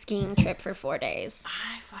boys' skiing trip for 4 days.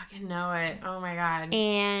 I fucking know it. Oh my God.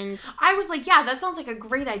 And I was like, yeah, that sounds like a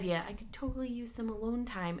great idea. I could totally use some alone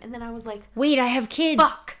time. And then I was like, wait, I have kids.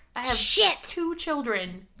 Fuck. I have 2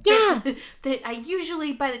 children. Yeah. That I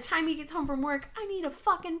usually, by the time he gets home from work, I need a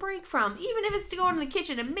fucking break from. Even if it's to go into the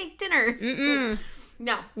kitchen and make dinner. Mm-mm.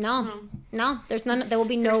 No. There's none. There will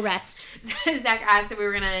be no rest. Zach asked if we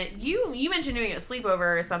were gonna. You mentioned doing a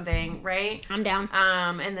sleepover or something, right? I'm down.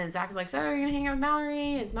 And then Zach was like, "So are you gonna hang out with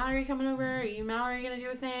Mallory? Is Mallory coming over? Are you and Mallory gonna do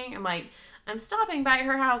a thing?" I'm like, "I'm stopping by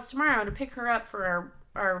her house tomorrow to pick her up for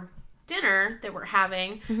our dinner that we're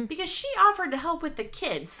having because she offered to help with the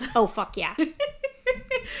kids." Oh fuck yeah.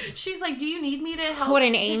 She's like, "Do you need me to help?" What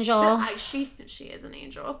an angel. She is an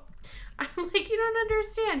angel. I'm like, you don't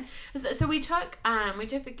understand. So we took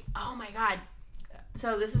the, oh my God.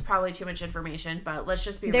 So this is probably too much information, but let's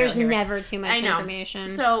just be real here. There's never too much information.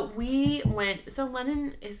 So we went, so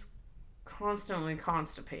Lennon is constantly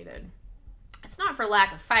constipated. It's not for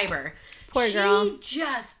lack of fiber. Poor girl. She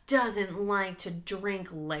just doesn't like to drink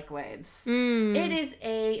liquids. It is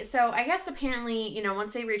so I guess apparently,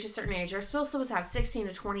 once they reach a certain age, they're still supposed to have 16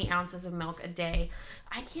 to 20 ounces of milk a day.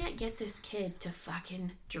 I can't get this kid to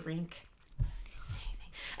fucking drink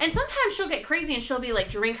anything. And sometimes she'll get crazy and she'll be like,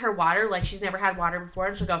 drink her water like she's never had water before,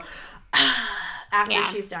 and she'll go, after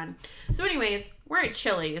she's done. So anyways, we're at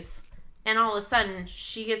Chili's, and all of a sudden,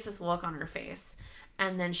 she gets this look on her face,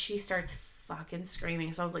 and then she starts fucking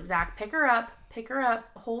screaming. So I was like, Zach, pick her up,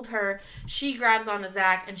 hold her. She grabs onto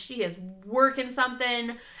Zach, and she is working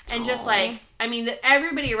something, and just like, I mean,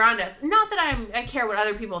 everybody around us, not that I care what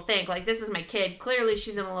other people think, like, this is my kid, clearly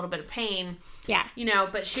she's in a little bit of pain,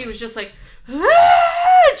 but she was just like,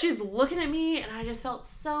 she's looking at me, and I just felt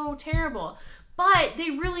so terrible. But they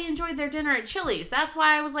really enjoyed their dinner at Chili's. That's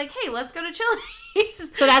why I was like, hey, let's go to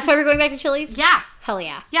Chili's. So that's why we're going back to Chili's? Yeah. Hell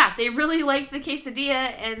yeah. Yeah, they really liked the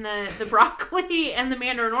quesadilla and the broccoli and the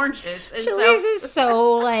mandarin oranges. And Chili's is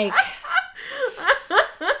so, like...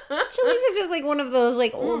 Chili's is just like one of those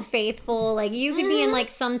like old faithful, like you could be in like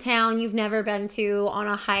some town you've never been to on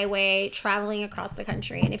a highway traveling across the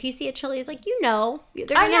country, and if you see a Chili's, like they're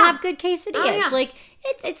gonna have good quesadillas. Like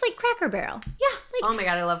it's like Cracker Barrel. Yeah. Like, oh my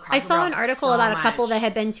God, I love Cracker Barrel. I saw an article about a couple that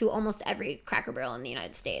had been to almost every Cracker Barrel in the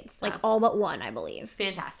United States, like all but one, I believe.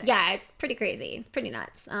 Fantastic. Yeah, it's pretty crazy. It's pretty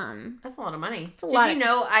nuts. That's a lot of money. Did you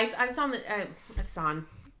know I've seen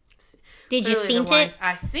Did you seen it?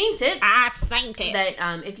 I seen it.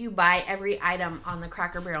 That if you buy every item on the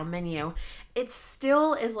Cracker Barrel menu, it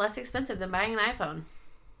still is less expensive than buying an iPhone.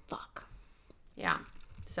 Fuck. Yeah.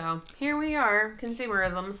 So here we are,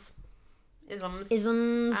 consumerisms.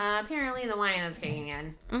 Apparently the wine is kicking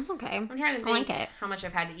in. That's okay. I'm trying to think how much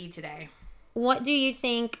I've had to eat today. What do you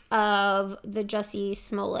think of the Jussie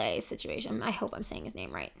Smollett situation? I hope I'm saying his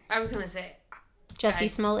name right. I was going to say... Jussie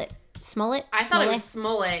Smollett. Smollett? I thought it was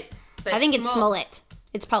Smollett. But I think it's Smollett.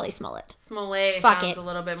 It's probably Smollett. Smollett sounds a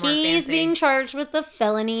little bit more fancy. He's being charged with a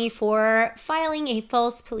felony for filing a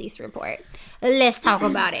false police report. Let's talk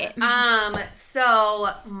about it. So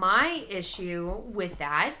my issue with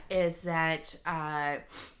that is that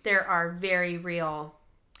there are very real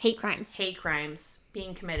hate crimes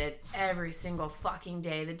being committed every single fucking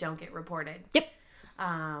day that don't get reported. Yep.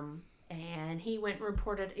 And he went and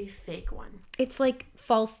reported a fake one. It's like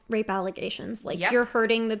false rape allegations. Like you're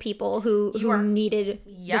hurting the people who needed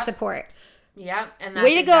the support. Yep. And that's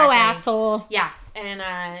way to go, asshole. Yeah.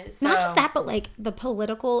 And so not just that, but like the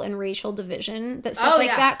political and racial division that stuff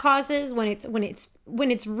that causes when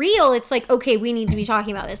it's real, it's like, okay, we need to be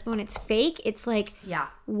talking about this. But when it's fake, it's like,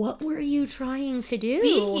 what were you trying to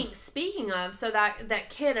do? Speaking of, so that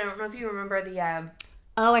kid, I don't know if you remember the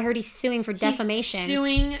oh, I heard he's suing for defamation. He's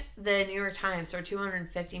suing the New York Times for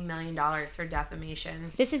 $250 million for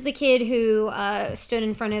defamation. This is the kid who stood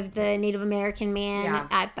in front of the Native American man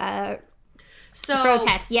at the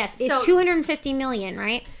protest. Yes, it's $250 million,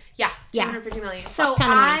 right? Yeah, $250 million. So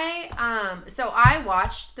I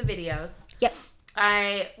watched the videos. Yep.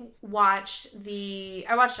 I watched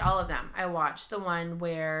all of them. I watched the one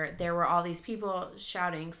where there were all these people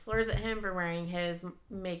shouting slurs at him for wearing his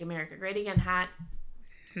Make America Great Again hat.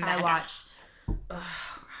 I watched... Oh,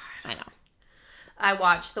 God. I know. I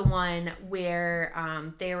watched the one where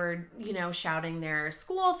they were, shouting their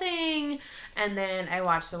school thing. And then I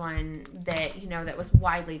watched the one that, that was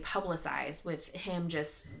widely publicized with him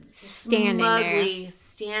just standing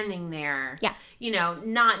there. Yeah.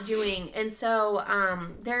 Not doing. And so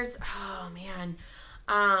there's, oh, man.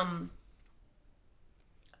 I've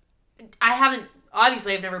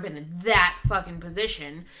never been in that fucking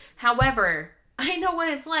position. However, I know what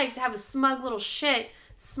it's like to have a smug little shit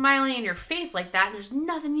smiling in your face like that, and there's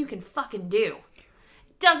nothing you can fucking do.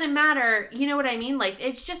 Doesn't matter. You know what I mean? Like,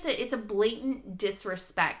 it's just it's a blatant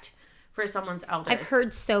disrespect for someone's elders. I've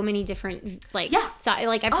heard so many different, I've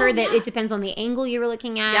heard that it depends on the angle you were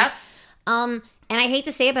looking at. Yep. And I hate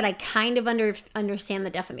to say it, but I kind of understand the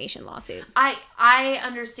defamation lawsuit. I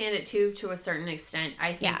understand it too, to a certain extent.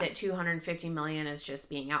 I think that $250 million is just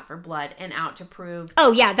being out for blood and out to prove.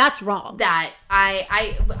 Oh yeah, that's wrong. That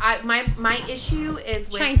my issue is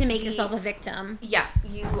with trying to make yourself a victim. Yeah,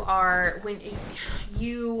 you are when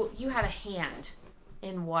you had a hand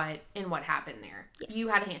in what happened there. Yes. You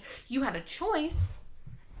had a hand. You had a choice.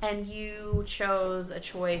 And you chose a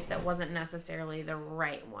choice that wasn't necessarily the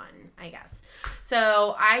right one, I guess.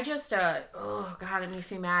 So I just, oh God, it makes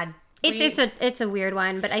me mad. It's a weird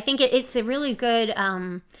one, but I think it's a really good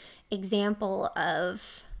example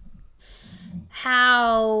of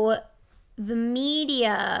how the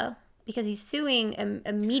media, because he's suing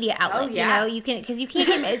a media outlet, you can't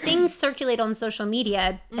get things circulate on social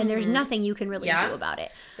media, and there's nothing you can really do about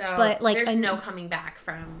it. So, but there's no coming back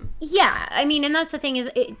from. Yeah, I mean, and that's the thing is,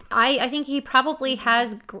 I think he probably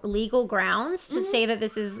has legal grounds to say that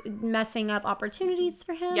this is messing up opportunities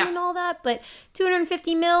for him and all that. But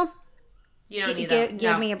 $250 million, you don't need that.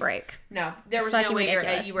 Give me a break. No, there was no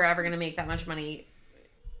way you were ever going to make that much money.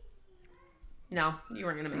 No, you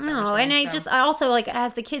weren't going to make that much money. No, and I also,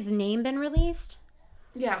 has the kid's name been released?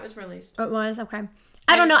 Yeah, it was released. Oh, it was? Okay.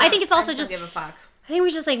 I don't know. I think it's also just... give a fuck. I think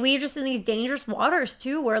we're just in these dangerous waters,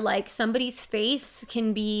 too, where, somebody's face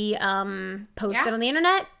can be posted on the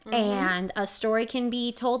internet, and a story can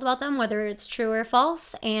be told about them, whether it's true or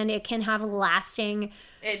false, and it can have lasting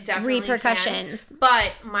repercussions. Can.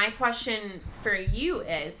 But my question for you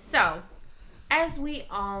is, so, as we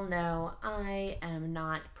all know, I am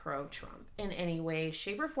not pro-Trump in any way,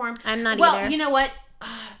 shape, or form. I'm not either. Well, you know what?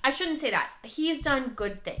 I shouldn't say that. He's done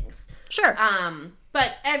good things. Sure.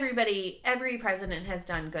 But every president has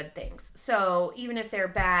done good things. So even if they're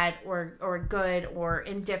bad or good or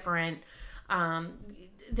indifferent,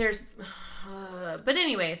 there's... but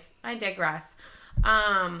anyways, I digress.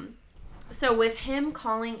 So with him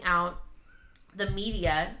calling out the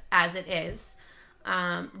media as it is,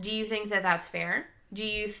 do you think that that's fair? Do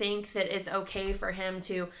you think that it's okay for him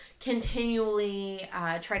to continually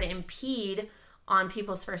try to impede on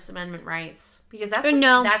people's First Amendment rights? Because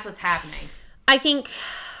that's what's happening. I think...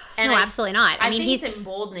 No, absolutely not. I mean, he's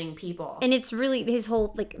emboldening people. And it's really his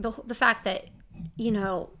whole... the fact that,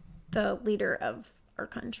 the leader of our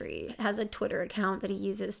country has a Twitter account that he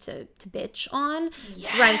uses to bitch on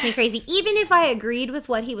drives me crazy. Even if I agreed with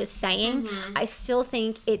what he was saying, I still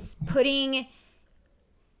think it's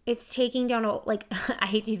taking down I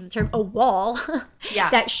hate to use the term, a wall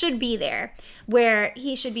that should be there, where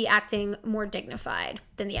he should be acting more dignified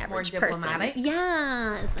than the average person. More diplomatic?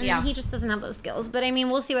 Yes. And he just doesn't have those skills. But I mean,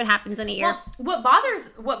 we'll see what happens in a year. Well,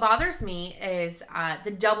 what bothers me is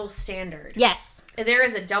the double standard. Yes. There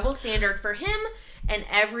is a double standard for him and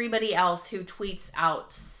everybody else who tweets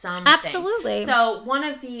out something. Absolutely. So one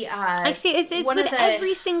of the I see it's with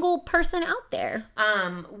every single person out there.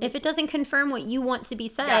 If it doesn't confirm what you want to be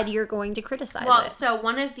said, you're going to criticize it. So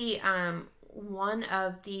one of the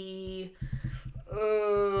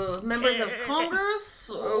members of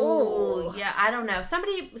Congress. I don't know.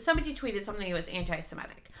 Somebody tweeted something that was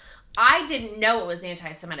anti-Semitic. I didn't know it was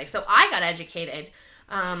anti-Semitic, so I got educated.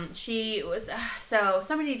 Somebody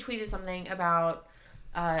tweeted something about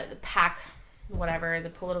the PAC, whatever, the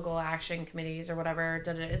political action committees or whatever.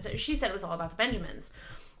 She said it was all about the Benjamins.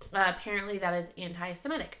 Apparently that is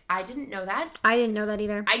anti-Semitic. I didn't know that. I didn't know that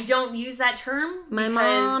either. I don't use that term. My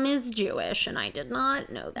mom is Jewish, and I did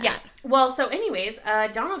not know that. Yeah. Well, so anyways,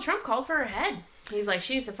 Donald Trump called for her head. He's like,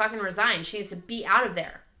 she needs to fucking resign. She needs to be out of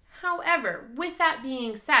there. However, with that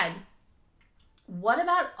being said, what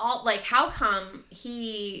about how come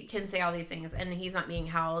he can say all these things and he's not being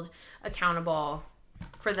held accountable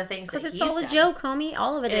for the things that he's done. Because it's all a joke, homie.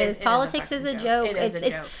 All of it is. Politics is a joke. It is a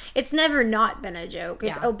joke. It's never not been a joke.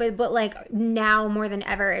 It's but like now more than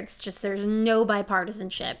ever, it's just there's no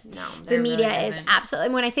bipartisanship. No, the media really is absolutely.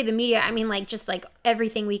 And when I say the media, I mean like just like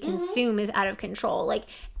everything we consume is out of control. Like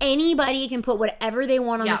anybody can put whatever they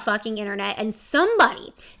want on the fucking internet, and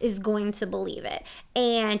somebody is going to believe it.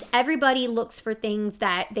 And everybody looks for things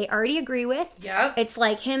that they already agree with. Yep. It's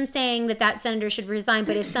like him saying that senator should resign,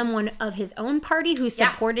 but if someone of his own party who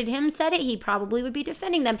supported him said it, he probably would be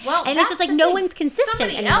defending them. Well, and it's just like no one's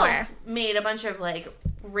consistent anymore. Somebody else made a bunch of like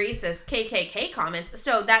racist KKK comments.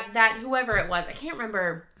 So that whoever it was, I can't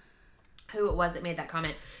remember who it was that made that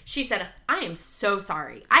comment. She said, "I am so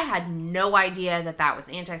sorry. I had no idea that was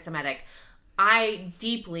anti-Semitic. I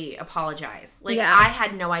deeply apologize. Like, I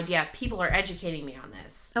had no idea. People are educating me on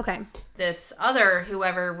this." Okay. This other,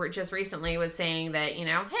 whoever just recently was saying that, you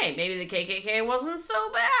know, hey, maybe the KKK wasn't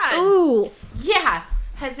so bad. Ooh. Yeah.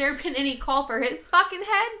 Has there been any call for his fucking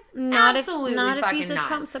head? Absolutely not if fucking he's a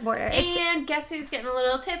Trump supporter. And guess who's getting a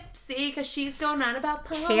little tipsy because she's going on about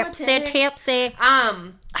politics. Tipsy.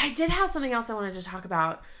 I did have something else I wanted to talk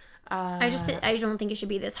about. I don't think it should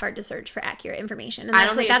be this hard to search for accurate information. And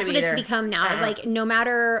that's what it's become now. Is like no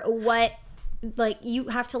matter what, like you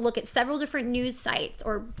have to look at several different news sites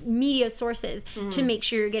or media sources to make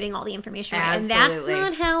sure you're getting all the information right. Absolutely. And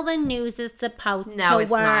that's not how the news is supposed to work. No,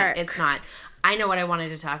 it's not. It's not. I know what I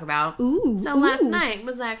wanted to talk about. Last night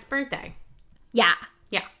was Zach's birthday. Yeah.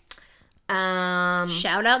 Yeah.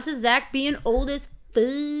 Shout out to Zach being old as fuck.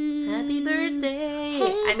 Happy birthday.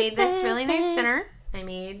 I made this really nice dinner. I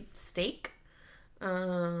made steak.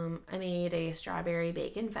 I made a strawberry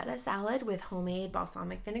bacon feta salad with homemade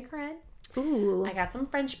balsamic vinaigrette. Ooh. I got some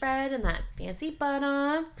French bread and that fancy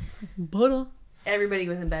butter. Everybody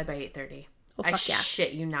was in bed by 8:30. Oh, I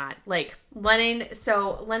shit you not. Like, Lennon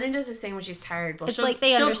does this thing when she's tired. Well, it's she'll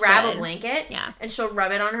understood. grab a blanket and she'll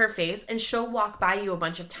rub it on her face and she'll walk by you a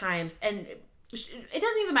bunch of times and it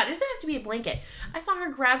doesn't even matter. It doesn't have to be a blanket. I saw her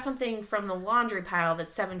grab something from the laundry pile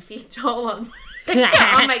that's 7 feet tall on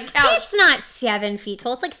my couch. It's not 7 feet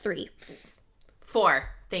tall. It's like 3. 4.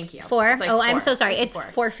 Thank you. 4? Like 4. I'm so sorry. It's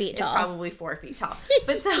 4 feet tall. It's probably 4 feet tall.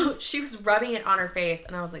 But so she was rubbing it on her face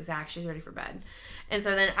and I was like, Zach, she's ready for bed. And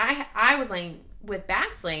so then I was laying with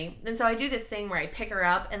Baxley. And so I do this thing where I pick her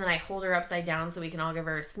up and then I hold her upside down so we can all give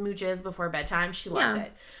her smooches before bedtime. She loves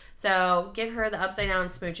it. So give her the upside down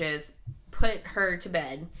smooches, put her to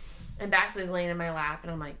bed, and Baxley's laying in my lap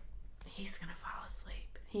and I'm like, he's going to fall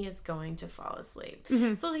asleep. He is going to fall asleep.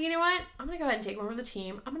 Mm-hmm. So I was like, you know what? I'm going to go ahead and take one for the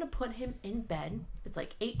team. I'm going to put him in bed. It's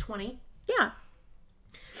like 8:20. Yeah.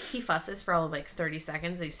 He fusses for all of like 30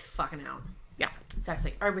 seconds and he's fucking out. Yeah. Zach's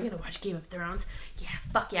like, are we going to watch Game of Thrones? Yeah,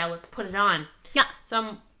 fuck yeah, let's put it on. Yeah. So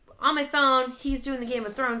I'm on my phone. He's doing the Game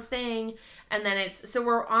of Thrones thing. And then so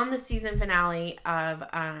we're on the season finale of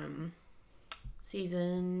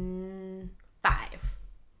season 5.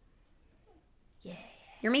 Yeah.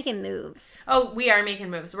 You're making moves. Oh, we are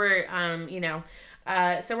making moves. We're,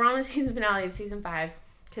 so we're on the season finale of season 5.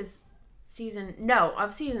 Of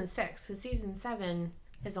season 6. Because season 7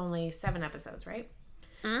 is only 7 episodes, right?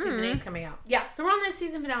 Mm-hmm. Season 8 is coming out. Yeah, so we're on the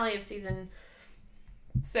season finale of season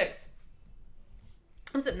 6.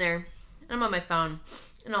 I'm sitting there, and I'm on my phone,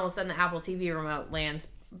 and all of a sudden the Apple TV remote lands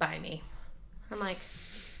by me. I'm like,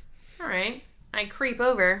 all right. I creep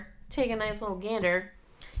over, take a nice little gander.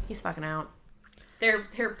 He's fucking out.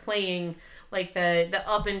 They're playing like the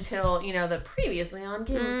up until, the previously on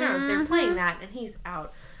Game of Thrones. They're playing that, and he's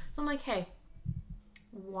out. So I'm like, hey,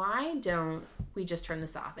 why don't we just turn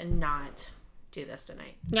this off and not do this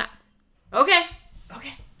tonight? Yeah. Okay.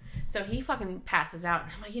 So he fucking passes out.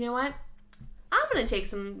 And I'm like, you know what? I'm going to take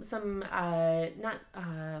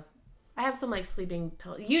I have some like sleeping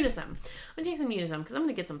pill, Unisum. I'm going to take some Unisum because I'm going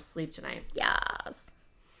to get some sleep tonight. Yes.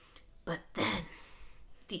 But then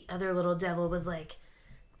the other little devil was like,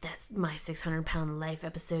 that's my 600-pound life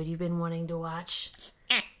episode you've been wanting to watch.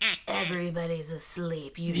 Everybody's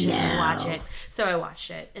asleep. You should watch it. So I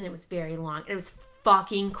watched it and it was very long. It was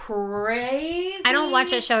fucking crazy. I don't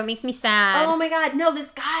watch that show. It makes me sad. Oh my God. No,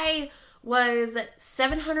 this guy was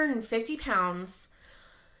 750 pounds.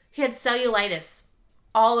 He had cellulitis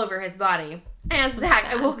all over his body. And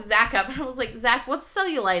I woke Zach up and I was like, Zach, what's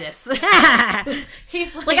cellulitis?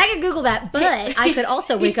 He's like, I could Google that, but I could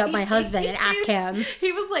also wake up my husband and ask him.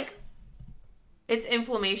 He was like, it's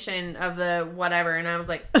inflammation of the whatever. And I was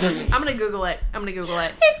like, I'm going to Google it.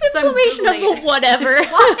 It's inflammation of the whatever.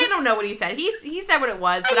 Well, I don't know what he said. He said what it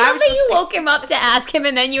was. But I was you woke him up to ask him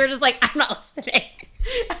and then you were just like, I'm not listening.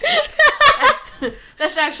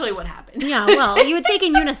 That's actually what happened. Yeah, well, you had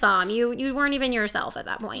taken Unisom. You weren't even yourself at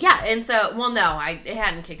that point. Yeah, and so, well, no, it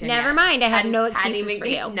hadn't kicked in Never yet. mind, I had no excuses for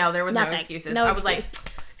you. No, there was Nothing. no excuses. No I was excuse.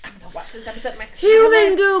 like, I'm going to watch this episode myself.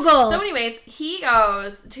 Human Google. So anyways, he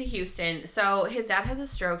goes to Houston. So his dad has a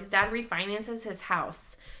stroke. His dad refinances his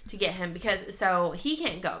house to get him so he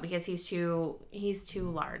can't go because he's too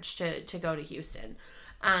large to go to Houston.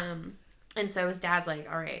 And so his dad's like,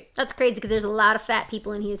 all right. That's crazy because there's a lot of fat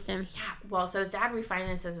people in Houston. Yeah. Well, so his dad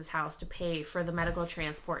refinances his house to pay for the medical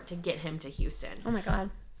transport to get him to Houston. Oh my God.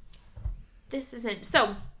 This isn't...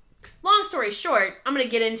 So, long story short, I'm going to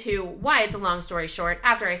get into why it's a long story short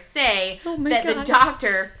after I say that the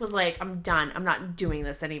doctor was like, I'm done. I'm not doing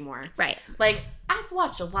this anymore. Right. Like, I've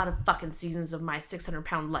watched a lot of fucking seasons of My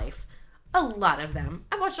 600-Pound Life. A lot of them.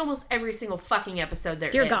 I've watched almost every single fucking episode there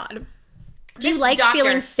is. Dear God. Do you like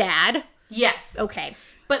feeling sad? Yes. Okay.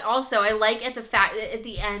 But also, I like at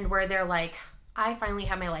the end where they're like, I finally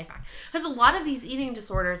have my life back. Because a lot of these eating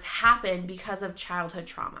disorders happen because of childhood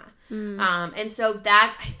trauma. And so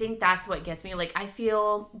I think that's what gets me. Like, I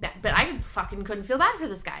feel bad, but I fucking couldn't feel bad for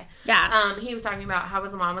this guy. Yeah. He was talking about how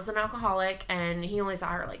his mom was an alcoholic and he only saw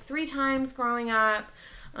her like 3 times growing up.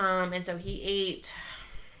 And so he ate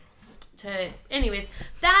anyways,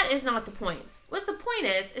 that is not the point. What the point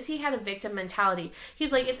is he had a victim mentality.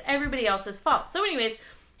 He's like, it's everybody else's fault. So anyways,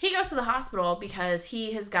 he goes to the hospital because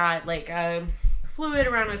he has got like a fluid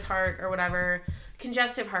around his heart or whatever,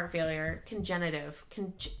 congestive heart failure, congenital?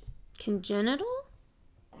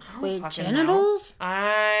 Wait, genitals?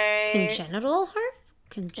 Congenital heart?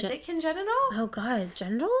 Is it congenital? Oh God,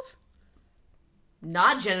 genitals?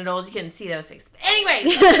 Not genitals. You couldn't see those things.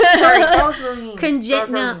 Anyways, sorry.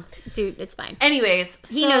 No, dude, it's fine. Anyways,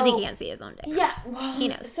 he knows he can't see his own dick. Yeah, well, he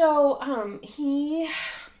knows. So,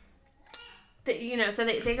 so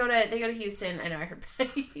they go to Houston. I know I heard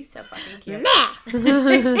he's so fucking cute.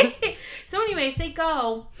 So, anyways, they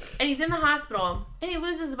go and he's in the hospital and he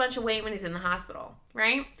loses a bunch of weight when he's in the hospital.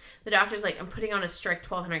 Right? The doctor's like, I'm putting on a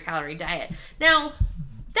strict 1,200 calorie diet. Now,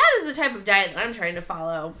 that is the type of diet that I'm trying to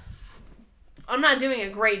follow. I'm not doing a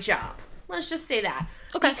great job. Let's just say that.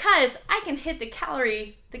 Okay. Because I can hit the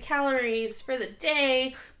calories for the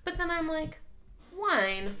day, but then I'm like,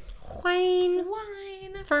 wine.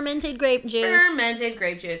 Fermented grape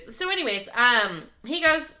juice. So anyways, he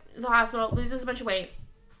goes to the hospital, loses a bunch of weight.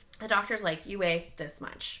 The doctor's like, you weigh this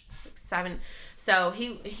much. Like 7. So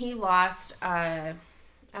he lost, I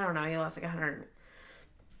don't know, he lost like 100.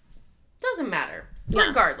 Doesn't matter. Yeah.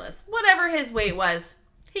 Regardless. Whatever his weight was,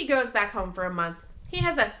 he goes back home for a month. He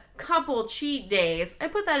has a couple cheat days. I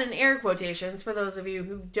put that in air quotations for those of you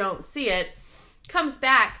who don't see it. Comes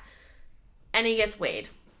back and he gets weighed.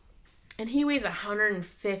 And he weighs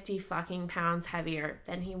 150 fucking pounds heavier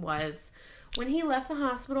than he was when he left the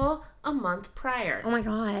hospital a month prior. Oh my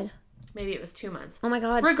God. Maybe it was 2 months. Oh my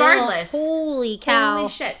God. Regardless. Still, holy cow. Holy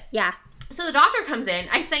shit. Yeah. So the doctor comes in.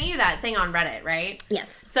 I sent you that thing on Reddit, right?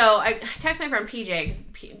 Yes. So I text my friend PJ because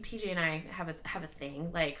PJ and I have a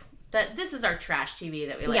thing like that. This is our trash TV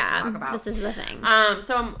that we like to talk about. This is the thing.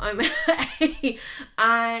 So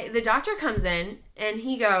the doctor comes in and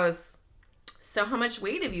he goes, so how much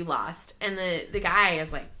weight have you lost? And the guy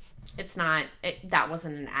is like, that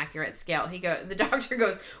wasn't an accurate scale. The doctor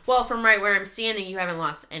goes, well, from right where I'm standing, you haven't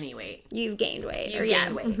lost any weight. You've gained weight. You've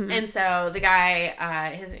gained weight. Mm-hmm. And so the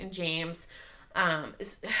guy, his name James,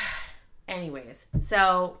 anyways,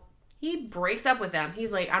 so he breaks up with them.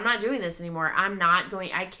 He's like, I'm not doing this anymore.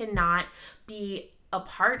 I cannot be a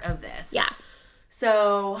part of this. Yeah.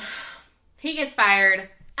 So he gets fired.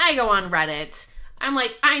 I go on Reddit. I'm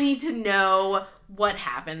like, I need to know what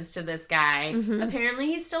happens to this guy. Mm-hmm. Apparently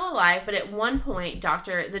he's still alive, but at one point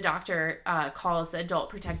the doctor calls the Adult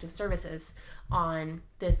Protective Services on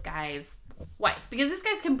this guy's wife because this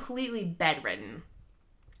guy's completely bedridden.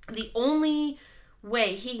 The only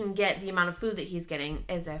way he can get the amount of food that he's getting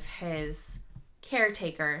is if his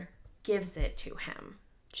caretaker gives it to him.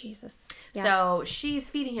 Jesus. Yeah. So she's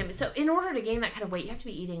feeding him. So in order to gain that kind of weight, you have to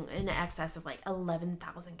be eating in excess of like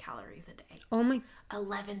 11,000 calories a day. Oh my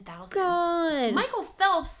 11,000. God. Michael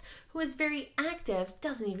Phelps, who is very active,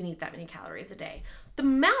 doesn't even eat that many calories a day. The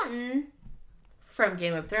Mountain from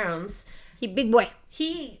Game of Thrones, he big boy.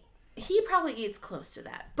 He probably eats close to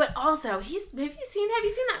that. But also, have you seen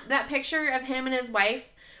that picture of him and his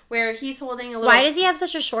wife where he's holding a little... Why does he have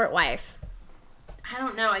such a short wife? I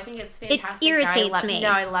don't know. I think it's fantastic. It irritates me.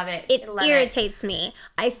 No, I love it. It irritates me.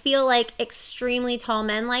 I feel like extremely tall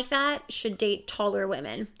men like that should date taller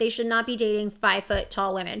women. They should not be dating 5 foot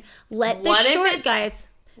tall women. Let the short guys...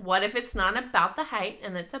 What if it's not about the height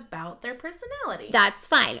and it's about their personality? That's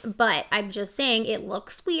fine. But I'm just saying it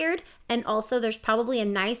looks weird. And also there's probably a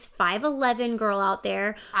nice 5'11" girl out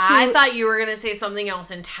there. I thought you were going to say something else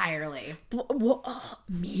entirely.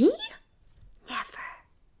 Me?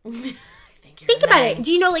 Never. Think about it.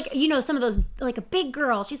 Do you know, some of those, like a big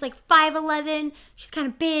girl, she's like 5'11", she's kind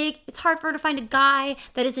of big. It's hard for her to find a guy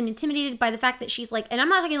that isn't intimidated by the fact that she's like, and I'm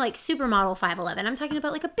not talking like supermodel 5'11", I'm talking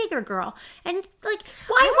about like a bigger girl. And like,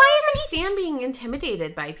 why isn't he being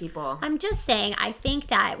intimidated by people? I'm just saying, I think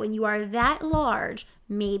that when you are that large,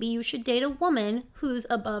 maybe you should date a woman who's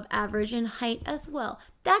above average in height as well.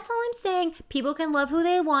 That's all I'm saying. People can love who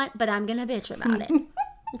they want, but I'm gonna bitch about it.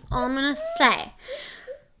 That's all I'm gonna say.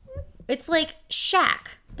 It's like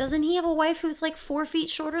Shaq. Doesn't he have a wife who's like 4 feet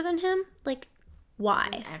shorter than him? Like, why?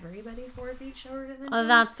 Isn't everybody 4 feet shorter than him? Oh,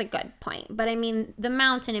 that's a good point. But I mean, the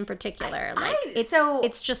mountain in particular,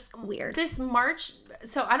 it's just weird. This March,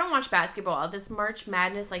 so I don't watch basketball. This March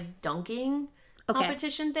Madness, like dunking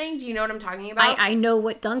competition thing. Do you know what I'm talking about? I know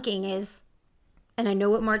what dunking is. And I know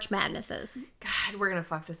what March Madness is. God, we're going to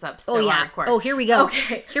fuck this up so hardcore. Oh, here we go.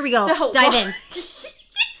 Okay. Here we go. So, dive in. So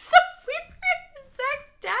we were at Zach's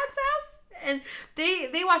dad's house, and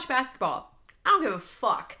they watch basketball. I don't give a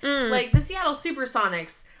fuck. Like, the Seattle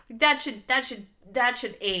Supersonics, that should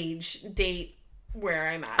date where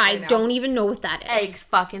I'm at. I don't even know what that is.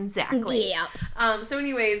 Exactly. Yeah. So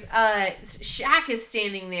anyways, Shaq is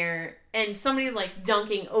standing there, and somebody's, like,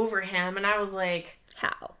 dunking over him, and I was like...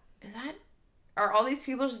 How? Are all these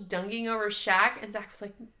people just dunking over Shaq? And Zach was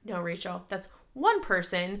like, no, Rachel, that's one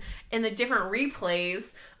person in the different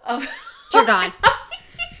replays of Dear God.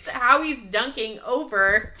 how he's dunking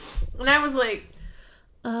over. And I was like,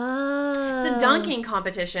 it's a dunking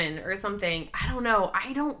competition or something. I don't know.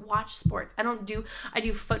 I don't watch sports. I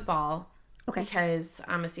do football. Okay. Because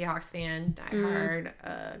I'm a Seahawks fan, diehard,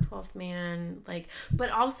 12th man, like, but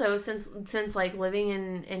also since like living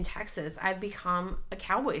in Texas, I've become a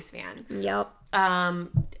Cowboys fan. Yep.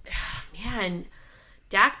 Man,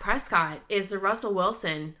 Dak Prescott is the Russell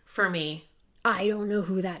Wilson for me. I don't know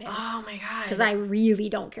who that is. Oh my God. Because I really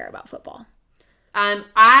don't care about football.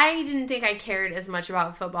 I didn't think I cared as much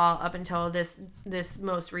about football up until this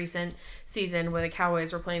most recent season where the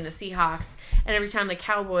Cowboys were playing the Seahawks, and every time the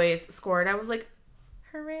Cowboys scored, I was like,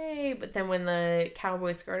 hooray. But then when the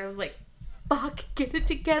Cowboys scored, I was like, fuck, get it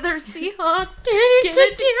together, Seahawks. Get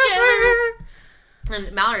it together.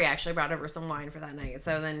 And Mallory actually brought over some wine for that night,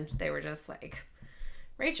 so then they were just like,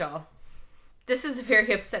 Rachel, this is a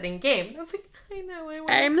very upsetting game. I was like, I know.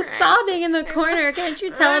 I'm sobbing in the corner. Can't you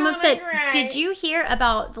tell I'm upset? Did you hear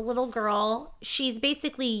about the little girl? She's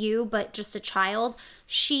basically you, but just a child.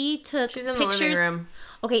 She's in pictures. The living room.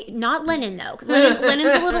 Okay, not Lennon though.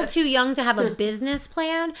 Lennon's a little too young to have a business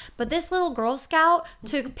plan, but this little Girl Scout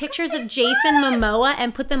took pictures of Jason Momoa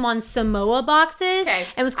and put them on Samoa boxes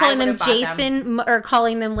and was calling them Jason or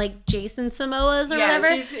calling them like Jason Samoas or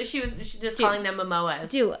whatever. Yeah, she was just calling them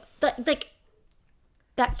Momoas. Dude, like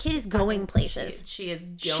that kid is going places. She is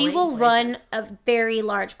going She will places. run a very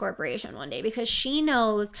large corporation one day because she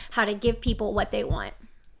knows how to give people what they want.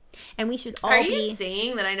 And we should all be... Are you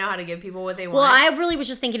saying that I know how to give people what they want? Well, I really was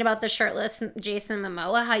just thinking about the shirtless Jason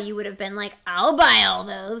Momoa, how you would have been like, I'll buy all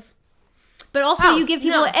those. But also you give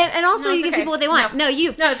people... And also you give people what they want. No,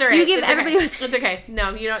 you... No, it's all right. You give everybody... It's okay.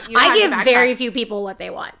 No, you don't... I give very few people what they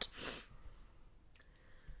want.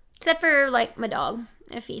 Except for, like, my dog.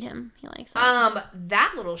 I feed him. He likes it.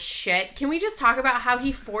 That little shit. Can we just talk about how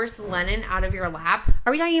he forced Lennon out of your lap?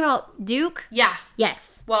 Are we talking about Duke? Yeah.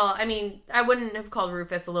 Yes. Well, I mean, I wouldn't have called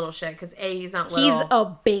Rufus a little shit because he's not little. He's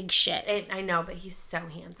a big shit. I know, but he's so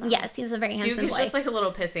handsome. Yes, he's a very handsome boy. Duke is just like a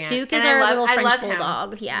little pissant. Duke is our little French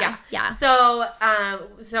bulldog. Yeah. So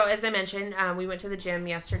as I mentioned, we went to the gym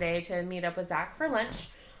yesterday to meet up with Zach for lunch.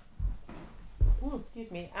 Oh, excuse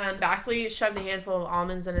me. Baxley shoved a handful of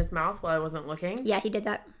almonds in his mouth while I wasn't looking. Yeah, he did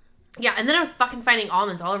that. Yeah, and then I was fucking finding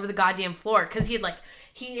almonds all over the goddamn floor because he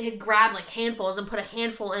had grabbed like handfuls and put a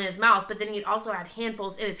handful in his mouth, but then he'd also had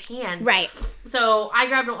handfuls in his hands. Right. So I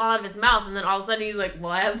grabbed them all out of his mouth, and then all of a sudden he's like,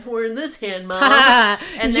 "Well, I have more in this hand, Mom."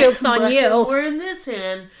 And joke's on you. More in this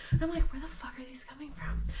hand. And I'm like, where the fuck are these coming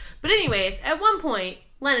from? But anyways, at one point,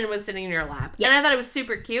 Lennon was sitting in your lap, and I thought it was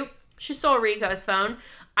super cute. She stole Rico's phone.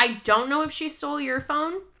 I don't know if she stole your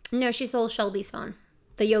phone. No, she stole Shelby's phone.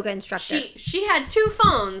 The yoga instructor. She had 2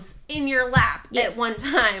 phones in your lap at one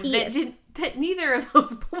time that neither of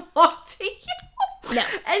those belonged to you. No.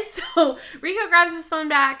 And so Rico grabs his phone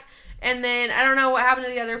back, and then I don't know what happened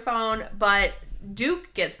to the other phone, but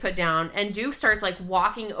Duke gets put down, and Duke starts like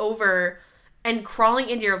walking over and crawling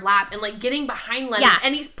into your lap and like getting behind Lennon. Yeah.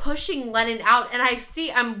 And he's pushing Lennon out. And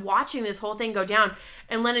I'm watching this whole thing go down.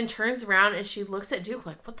 And Lennon turns around and she looks at Duke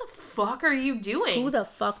like, what the fuck are you doing? Who the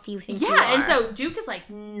fuck do you think you are? Yeah, and so Duke is like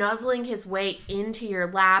nuzzling his way into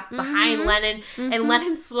your lap behind Lennon. And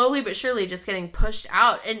Lennon's slowly but surely just getting pushed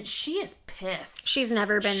out. And she is pissed. She's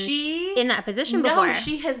never been in that position before. No,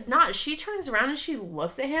 she has not. She turns around and she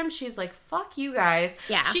looks at him. She's like, fuck you guys.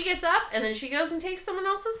 Yeah. She gets up and then she goes and takes someone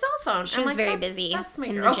else's cell phone. She was like, very busy that's my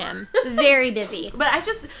in girl. the gym. Very busy. But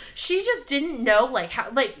she just didn't know, like, how,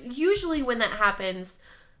 like, usually when that happens,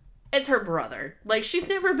 it's her brother. Like, she's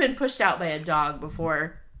never been pushed out by a dog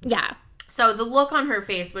before. Yeah. So the look on her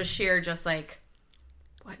face was sheer just like,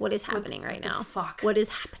 what is happening right now? Fuck. What is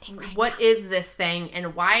happening right now? What is this thing?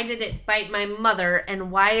 And why did it bite my mother?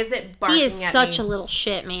 And why is it barking at me? He is such a little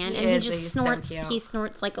shit, man. And he just snorts. So he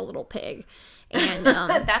snorts like a little pig. And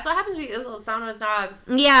that's what happens to those little soundless dogs.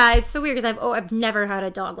 Yeah, it's so weird because I've never had a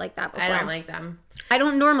dog like that before. I don't like them. I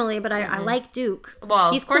don't normally, but I like Duke.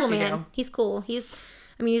 Well, he's of course cool, you man. do. He's cool. He's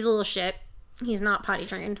a little shit. He's not potty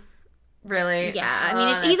trained. Really? Yeah,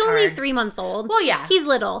 I mean, he's only 3 months old. Well, yeah. He's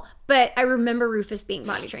little, but I remember Rufus being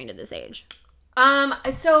potty trained at this age.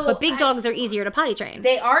 But big dogs are easier to potty train.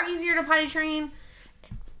 They are easier to potty train.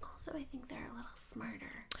 And also, I think they're a little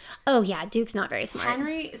smarter. Oh, yeah. Duke's not very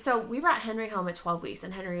smart. So we brought Henry home at 12 weeks,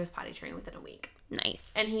 and Henry was potty trained within a week.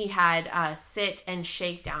 Nice. And he had sit and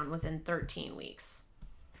shake down within 13 weeks.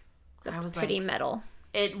 That's pretty metal.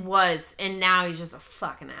 It was, and now he's just a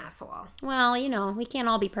fucking asshole. Well, we can't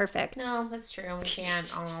all be perfect. No, that's true. We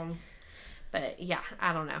can't. But yeah,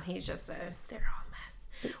 I don't know. He's just they're all a mess.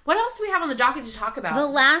 What else do we have on the docket to talk about? The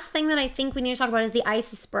last thing that I think we need to talk about is the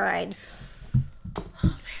ISIS brides.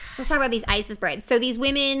 Let's talk about these ISIS brides. So these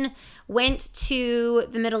women went to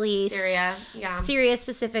the Middle East. Syria, yeah. Syria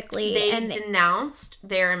specifically. They denounced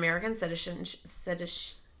their American citizenship,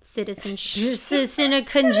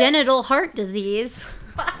 congenital heart disease.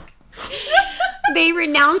 Fuck. They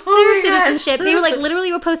renounced their citizenship. They were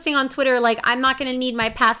literally posting on Twitter I'm not going to need my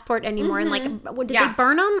passport anymore. And did they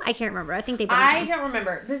burn them? I can't remember. I think they burned them. I don't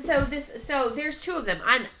remember. But so there's two of them.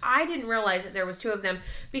 I didn't realize that there was two of them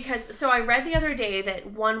because I read the other day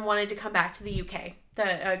that one wanted to come back to the UK,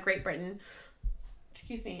 the Great Britain.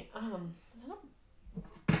 Excuse me. Let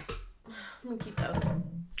me keep those.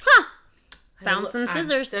 Huh. Found some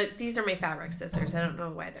scissors. These are my fabric scissors. I don't know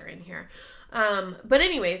why they're in here. But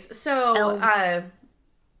anyways, so elves.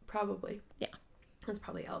 Probably. Yeah. That's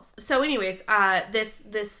probably elves. So anyways, this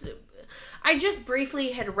I just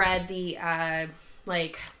briefly had read the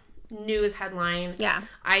news headline. Yeah.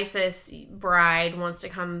 ISIS bride wants to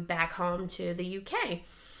come back home to the UK.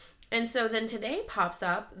 And so then today pops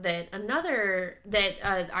up that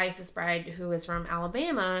ISIS bride who is from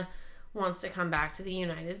Alabama wants to come back to the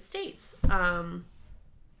United States. I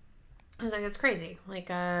was like, that's crazy.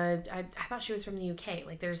 I thought she was from the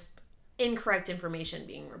UK. There's incorrect information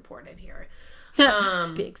being reported here.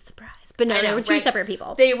 Big surprise. But no, they were two separate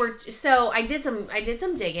people. They were, so I did some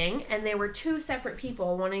digging, and they were two separate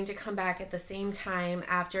people wanting to come back at the same time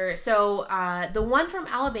after. So the one from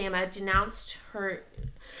Alabama denounced her.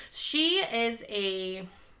 She is a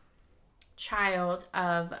child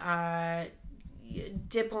of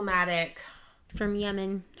diplomatic from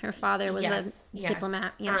Yemen. Her father was a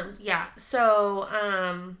diplomat. Yeah. So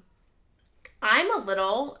I'm a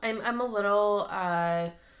little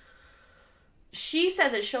she said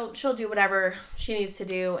that she'll do whatever she needs to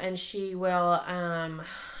do, and she will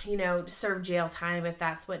serve jail time if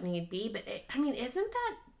that's what need be. But isn't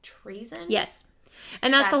that treason? Yes.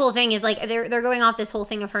 And that's the whole thing is they're going off this whole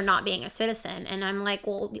thing of her not being a citizen, and I'm like,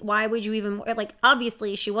 well, why would you even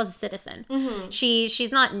obviously she was a citizen. Mm-hmm.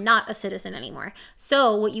 She's not a citizen anymore.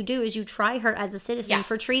 So what you do is you try her as a citizen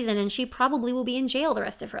for treason, and she probably will be in jail the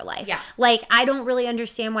rest of her life. Yeah. I don't really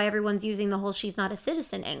understand why everyone's using the whole she's not a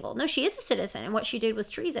citizen angle. No, she is a citizen, and what she did was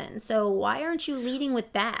treason. So why aren't you leading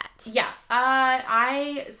with that? Yeah.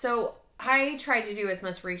 I tried to do as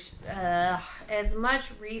much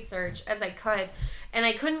research as I could, and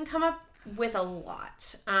I couldn't come up with a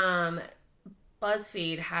lot.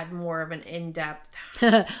 BuzzFeed had more of an in-depth.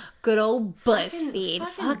 Good old BuzzFeed.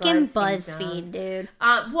 Fucking BuzzFeed, dude.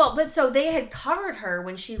 But so they had covered her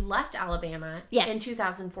when she left Alabama in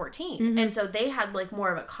 2014. Mm-hmm. And so they had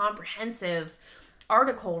more of a comprehensive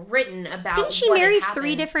article written about. Didn't she marry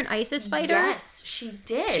 3 different ISIS fighters? Yes, she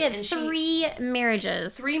did. She had 3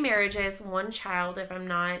 marriages. 3 marriages, 1 child. If I'm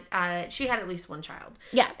not, she had at least 1 child.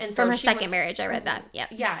 Yeah, and so from her second marriage, I read that. Yeah.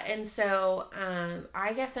 Yeah, and so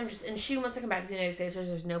I guess and she wants to come back to the United States.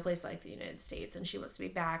 There's no place like the United States, and she wants to be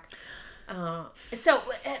back. So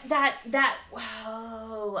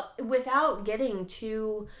without getting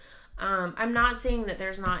too, I'm not saying that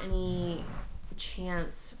there's not any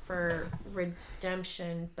chance for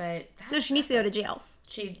redemption, but no, she needs to go to jail.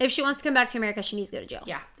 If she wants to come back to America, she needs to go to jail.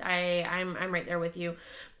 Yeah, I'm right there with you,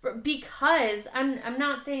 because I'm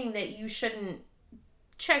not saying that you shouldn't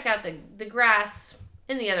check out the grass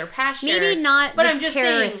in the other pasture. Maybe not, but I'm just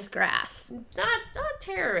terrorist grass. Not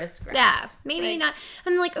terrorist grass. Yeah, maybe not.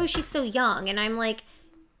 I'm like, oh, she's so young, and I'm like,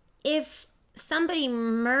 if somebody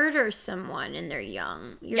murders someone and they're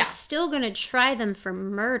young, you're still gonna try them for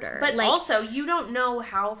murder. But also, you don't know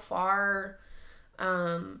how far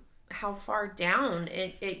down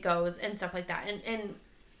it goes and stuff like that, and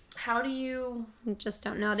how do you? I just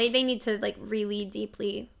don't know. They need to like really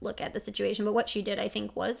deeply look at the situation. But what she did, I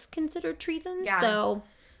think, was considered treason. Yeah. So,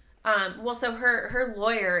 so her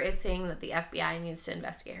lawyer is saying that the FBI needs to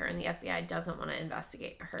investigate her, and the FBI doesn't want to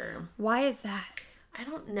investigate her. Why is that? I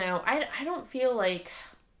don't know. I don't feel like.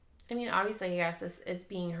 I mean, obviously, I guess as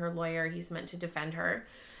being her lawyer, he's meant to defend her,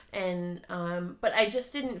 and but I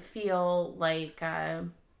just didn't feel like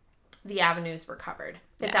the avenues were covered.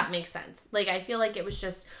 If that makes sense. Like, I feel like it was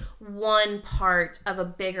just one part of a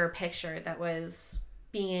bigger picture that was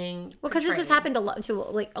being because this has happened a lot to,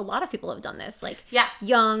 like, a lot of people have done this. Like,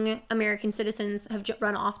 young American citizens have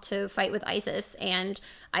run off to fight with ISIS, and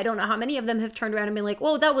I don't know how many of them have turned around and been like,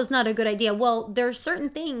 "Whoa, that was not a good idea." Well, there are certain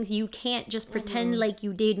things you can't just pretend like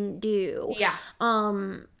you didn't do. Yeah.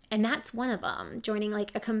 And that's one of them. Joining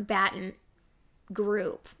like a combatant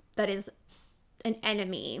group that is an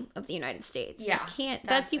enemy of the United States. Yeah,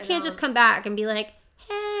 you can't just come back and be like, hey.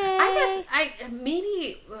 I guess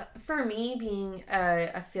maybe for me being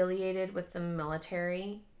affiliated with the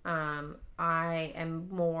military, I am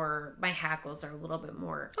more, my hackles are a little bit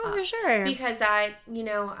more. Oh, for sure. Because in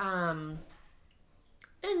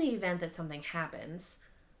the event that something happens,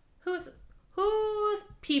 whose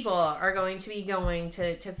people are going to be going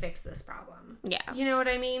to fix this problem? Yeah. You know what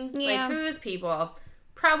I mean? Yeah. Like, whose people?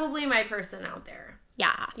 Probably my person out there.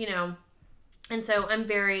 Yeah. And so I'm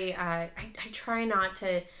very, I try not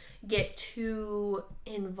to get too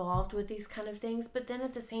involved with these kind of things, but then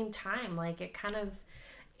at the same time, like, it kind of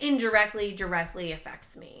directly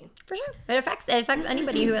affects me. For sure. It affects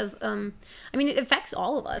anybody who has, it affects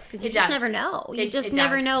all of us, because you just never know. You just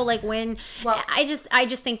never know, like, when, I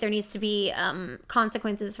just think there needs to be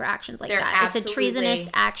consequences for actions like that. It's a treasonous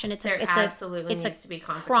action. It's a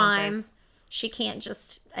crime. She can't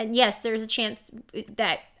just, and yes, there's a chance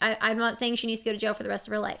that, I'm not saying she needs to go to jail for the rest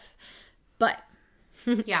of her life, but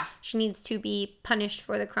she needs to be punished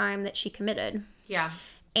for the crime that she committed. Yeah.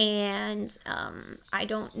 And I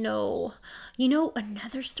don't know.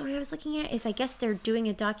 Another story I was looking at is, I guess they're doing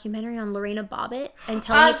a documentary on Lorena Bobbitt and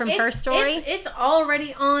telling it from her story. It's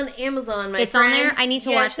already on Amazon, my friend. It's on there? I need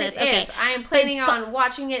to watch this. Okay. I am planning on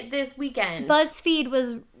watching it this weekend. BuzzFeed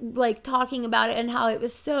was like talking about it and how it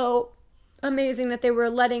was so amazing that they were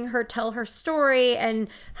letting her tell her story, and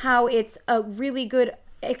how it's a really good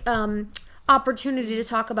opportunity to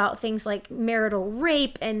talk about things like marital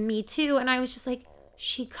rape and Me Too. And I was just like,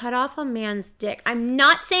 she cut off a man's dick. I'm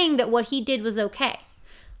not saying that what he did was okay.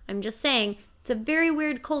 I'm just saying it's a very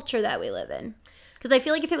weird culture that we live in. Because I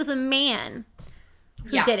feel like if it was a man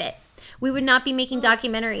who did it, we would not be making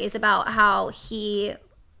documentaries about how he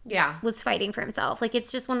was fighting for himself. Like,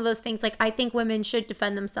 it's just one of those things. Like, I think women should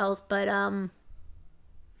defend themselves, but have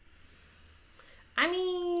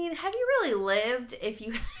you really lived if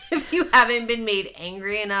you haven't been made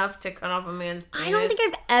angry enough to cut off a man's penis? I don't think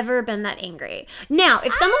I've ever been that angry. Now,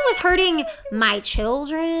 if someone was hurting my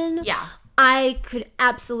children, I could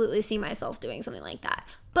absolutely see myself doing something like that.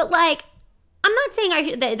 But, like, I'm not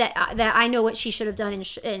saying that I know what she should have done and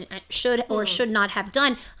should or should not have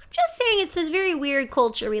done. I'm just saying it's this very weird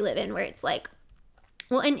culture we live in where it's like,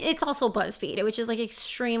 well, and it's also BuzzFeed, which is like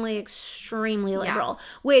extremely, extremely liberal,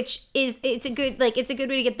 which is, it's a good way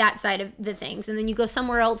to get that side of the things. And then you go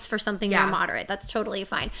somewhere else for something more moderate. That's totally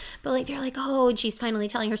fine. But like, they're like, oh, and she's finally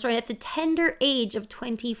telling her story at the tender age of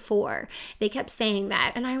 24. They kept saying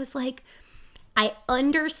that. And I was like, I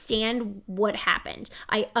understand what happened.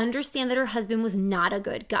 I understand that her husband was not a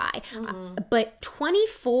good guy. But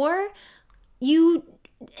 24,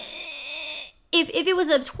 if it was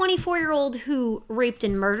a 24-year-old who raped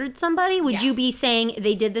and murdered somebody, would you be saying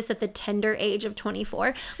they did this at the tender age of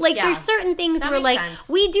 24? Like, there's certain things where, like,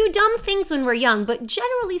 we do dumb things when we're young, but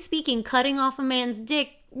generally speaking, cutting off a man's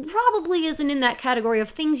dick probably isn't in that category of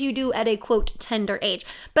things you do at a, quote, tender age.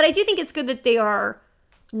 But I do think it's good that they are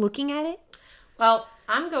looking at it. Well,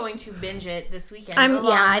 I'm going to binge it this weekend.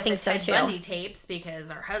 I think so, too. Bundy tapes, because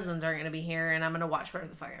our husbands aren't going to be here, and I'm going to watch whatever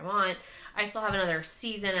the fuck I want. I still have another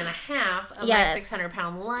season and a half of my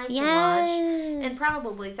 600-pound life to watch. And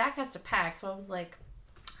probably Zach has to pack, so I was like,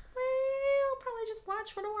 well, I'll probably just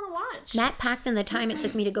watch what I want to watch. Matt packed in the time it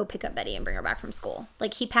took me to go pick up Betty and bring her back from school.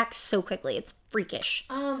 Like, he packs so quickly. It's freakish.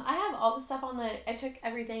 I have all the stuff I took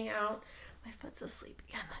everything out. My foot's asleep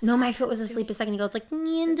again. No, my foot was asleep a second ago. It's like,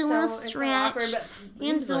 and do a stretch.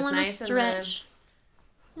 And do a stretch.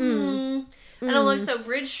 And it looks so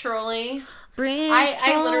Bridge Shirley.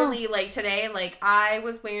 I literally, like, today, like, I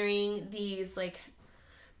was wearing these, like,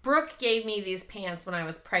 Brooke gave me these pants when I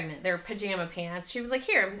was pregnant. They're pajama pants. She was like,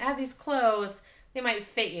 here, I have these clothes. They might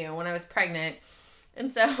fit you when I was pregnant.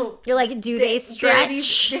 And so... You're like, do they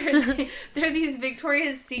stretch? They're these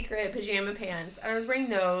Victoria's Secret pajama pants. And I was wearing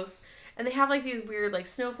those. And they have, like, these weird, like,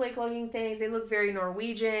 snowflake-looking things. They look very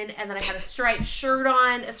Norwegian. And then I had a striped shirt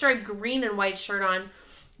on, a striped green and white shirt on.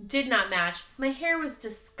 Did not match. My hair was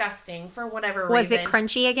disgusting for whatever reason. Was it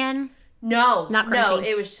crunchy again? No. Not crunchy. No,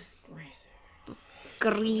 it was just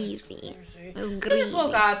greasy. So I just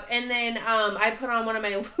woke up, and then I put on one of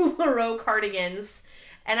my LuLaRoe cardigans,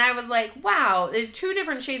 and I was like, wow, there's 2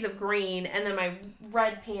 different shades of green, and then my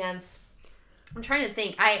red pants. I'm trying to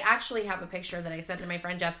think. I actually have a picture that I sent to my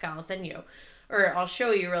friend Jessica. I'll send you. Or I'll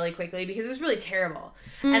show you really quickly, because it was really terrible.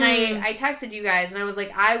 And I texted you guys, and I was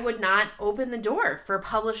like, I would not open the door for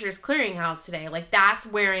Publishers Clearinghouse today. Like, that's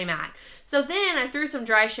where I'm at. So then I threw some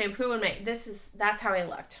dry shampoo in my... That's how I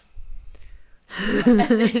looked.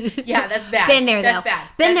 That's bad. Been there, that's though. Bad.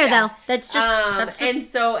 Been that's there, bad. though. That's just... And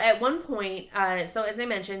so at one point, so as I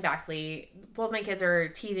mentioned, Baxley, both my kids are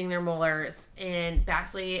teething their molars, and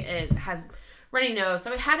Baxley has runny nose.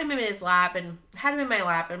 So I had him in my lap,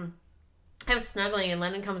 and I was snuggling, and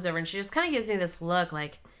Lennon comes over, and she just kind of gives me this look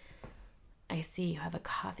like, I see you have a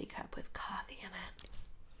coffee cup with coffee in it.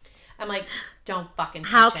 I'm like, don't fucking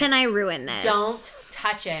touch it. How can I ruin this? Don't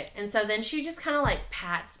touch it. And so then she just kind of, like,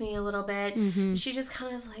 pats me a little bit. Mm-hmm. She just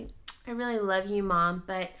kind of is like, I really love you, Mom,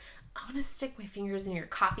 but I want to stick my fingers in your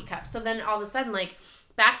coffee cup. So then all of a sudden, like,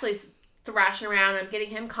 Baxley's thrashing around. I'm getting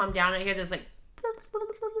him calmed down. I hear this, like,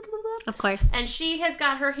 of course. And she has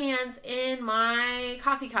got her hands in my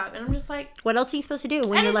coffee cup. And I'm just like... What else are you supposed to do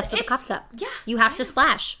when you're left with a coffee cup? Yeah. You have to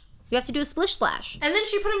splash. You have to do a splish splash. And then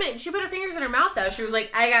she put her fingers in her mouth, though. She was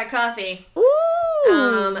like, I got coffee.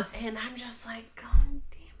 Ooh. And I'm just like, God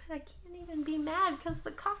damn it. I can't even be mad because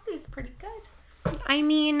the coffee's pretty good. I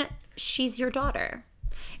mean, she's your daughter.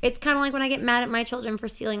 It's kind of like when I get mad at my children for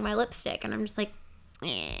stealing my lipstick. And I'm just like,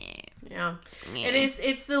 Yeah.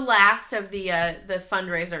 It's the last of the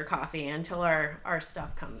fundraiser coffee until our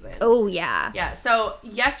stuff comes in. Oh, yeah. Yeah. So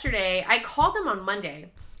yesterday, I called them on Monday.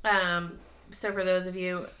 So for those of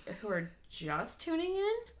you who are just tuning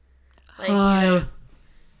in, like, hi.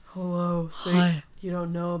 Hello. So hi. You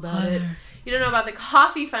don't know about it. You don't know about the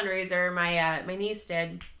coffee fundraiser my niece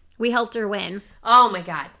did. We helped her win. Oh my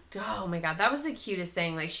god. That was the cutest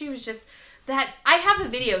thing. Like, she was just... That I have the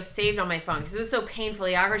video saved on my phone because it was so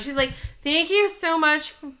painfully awkward. She's like, "Thank you so much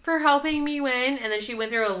for helping me win," and then she went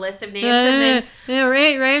through a list of names.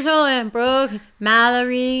 Rachel and Brooke,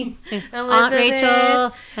 Mallory, Aunt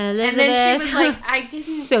Rachel, and Elizabeth. And then she was like, "I didn't."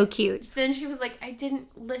 So cute. Then she was like, "I didn't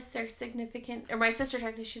list their significant." Or my sister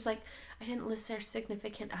texted me. She's like, "I didn't list their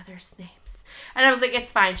significant others' names," and I was like,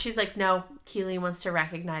 "It's fine." She's like, "No, Keely wants to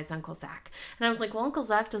recognize Uncle Zach," and I was like, "Well, Uncle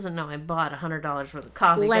Zach doesn't know I bought $100 worth of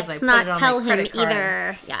coffee." Let's not tell him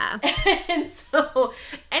either. Yeah. And so,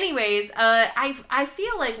 anyways, I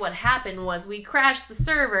feel like what happened was we crashed the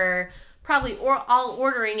server, probably all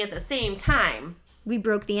ordering at the same time. We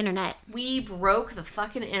broke the internet. We broke the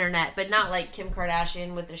fucking internet, but not like Kim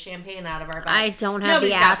Kardashian with the champagne out of our butt. I don't have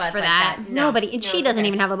the ass for that. No, nobody. And she doesn't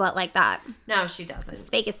even have a butt like that. No, she doesn't. It's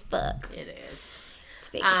fake as fuck. It is. It's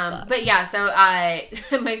fake as fuck. But yeah, so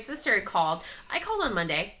my sister called. I called on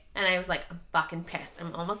Monday, and I was like, I'm fucking pissed.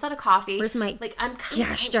 I'm almost out of coffee. Where's my I'm kind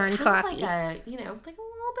gosh darn coffee? Like a little bit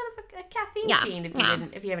of a caffeine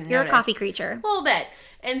fiend if you haven't You're noticed. a coffee creature. A little bit.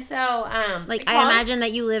 And so, I imagine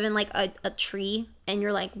that you live in like a tree and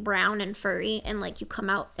you're like brown and furry and like you come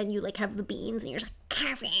out and you like have the beans and you're just like,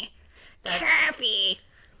 coffee.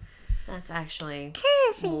 That's actually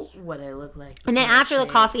what I look like. And then after the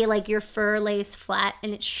coffee, like, your fur lays flat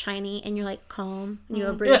and it's shiny and you're like calm and you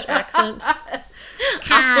have a British accent.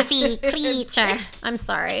 Coffee creature. I'm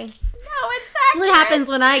sorry. No, it's That's what happens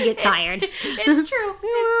when I get tired. It's true.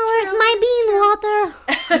 Where's my bean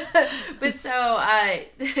water? But so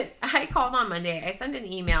I called on Monday. I sent an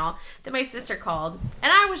email that my sister called.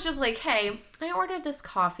 And I was just like, hey, I ordered this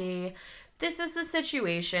coffee. This is the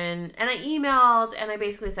situation. And I emailed and I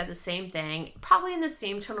basically said the same thing, probably in the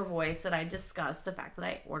same tone of voice that I discussed the fact that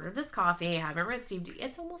I ordered this coffee. I haven't received it.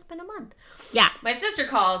 It's almost been a month. Yeah. My sister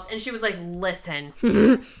calls and she was like, listen,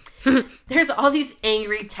 there's all these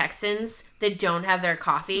angry Texans that don't have their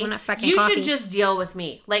coffee. You should just deal with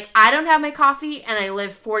me. Like, I don't have my coffee and I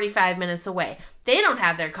live 45 minutes away. They don't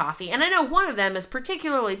have their coffee. And I know one of them is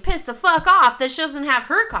particularly pissed the fuck off that she doesn't have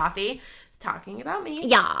her coffee. Talking about me.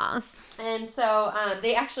 Yes. And so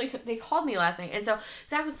they called me last night. And so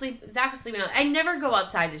Zach was sleeping. I never go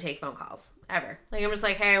outside to take phone calls ever. Like, I'm just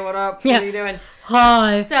like, hey, what up? Yeah. What are you doing?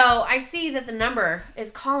 Hi. So I see that the number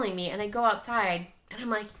is calling me and I go outside and I'm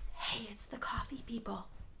like, hey, it's the coffee people.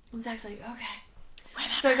 And Zach's like, okay.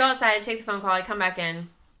 Whatever. So I go outside, I take the phone call, I come back in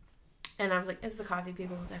and I was like, it's the coffee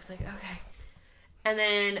people. And Zach's like, okay. And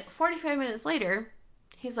then 45 minutes later,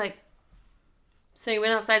 he's like, so you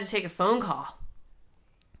went outside to take a phone call?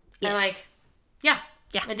 Yes. And I'm like, yeah,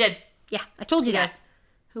 I did. Yeah, I told you that.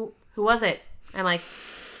 Who was it? I'm like,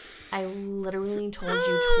 I literally told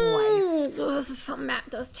you twice. This is something Matt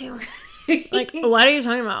does too. Like, what are you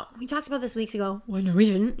talking about? We talked about this weeks ago. Well, no, we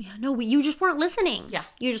didn't. Yeah, no, you just weren't listening. Yeah.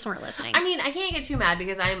 You just weren't listening. I mean, I can't get too mad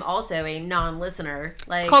because I am also a non-listener.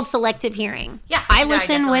 Like, it's called selective hearing. Yeah. I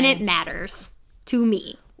listen when it matters to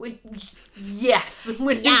me. Yes.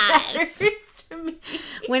 When it matters to me.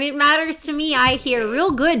 When it matters to me, I hear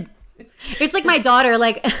real good. It's like my daughter,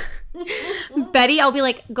 like, Betty, I'll be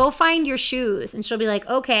like, go find your shoes. And she'll be like,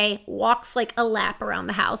 okay, walks like a lap around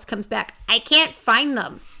the house, comes back. I can't find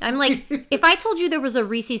them. I'm like, if I told you there was a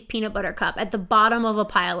Reese's peanut butter cup at the bottom of a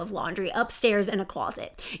pile of laundry upstairs in a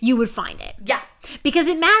closet, you would find it. Yeah. Because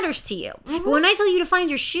it matters to you. Mm-hmm. But when I tell you to find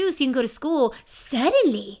your shoes so you can go to school,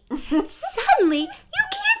 suddenly, you can't find them.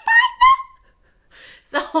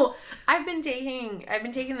 So I've been taking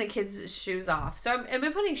the kids' shoes off. So I've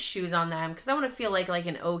been putting shoes on them because I want to feel like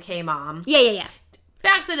an okay mom. Yeah.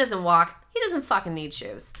 Baxter doesn't walk. He doesn't fucking need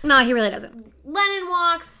shoes. No, he really doesn't. Lennon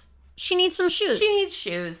walks. She needs some shoes. She needs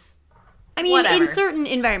shoes. I mean, whatever. In certain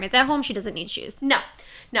environments. At home, she doesn't need shoes. No.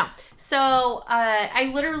 So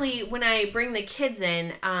I literally, when I bring the kids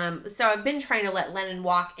in, so I've been trying to let Lennon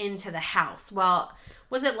walk into the house. Well,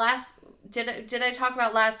 was it did I talk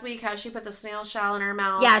about last week how she put the snail shell in her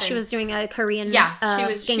mouth? Yeah, she was doing a Korean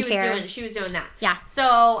skincare. She was doing that. Yeah.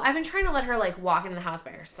 So I've been trying to let her walk into the house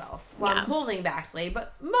by herself while I'm holding Baxley,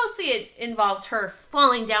 but mostly it involves her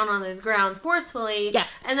falling down on the ground forcefully.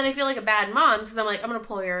 Yes. And then I feel like a bad mom because I'm like, I'm going to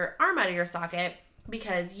pull your arm out of your socket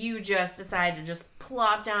because you just decided to just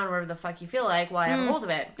plop down wherever the fuck you feel like while I have a hold of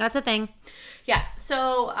it. That's a thing. Yeah.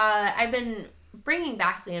 So I've been bringing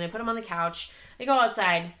Baxley in. I put him on the couch. I go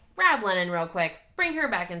outside. Grab Lennon real quick, bring her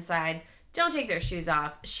back inside, don't take their shoes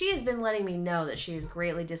off. She has been letting me know that she is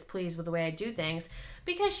greatly displeased with the way I do things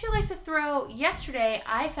because she likes to throw. Yesterday,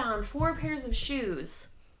 I found 4 pairs of shoes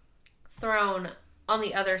thrown on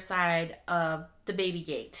the other side of the baby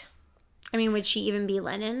gate. I mean, would she even be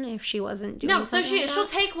Lennon if she wasn't doing something? No, so she'll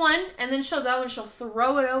take one and then she'll go and she'll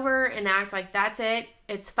throw it over and act like that's it.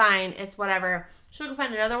 It's fine. It's whatever. She'll go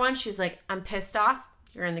find another one. She's like, I'm pissed off.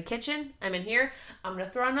 You're in the kitchen. I'm in here. I'm going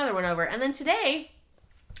to throw another one over. And then today,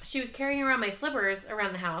 she was carrying around my slippers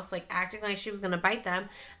around the house, like acting like she was going to bite them.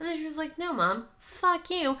 And then she was like, no, Mom, fuck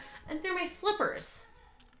you. And threw my slippers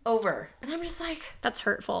over. And I'm just like... That's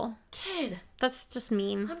hurtful. Kid. That's just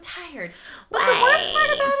mean. I'm tired. But the worst part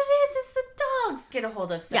about it is the dogs get a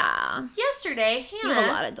hold of stuff. Yeah. Yesterday, Hannah, you have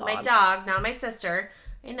a lot of dogs. My dog, not my sister,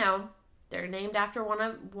 you know, they're named after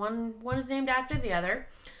one is named after the other.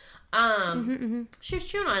 She was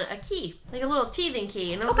chewing on a key, like a little teething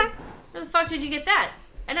key, and I was like, where the fuck did you get that?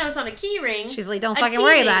 I know it's on a key ring. She's like, don't fucking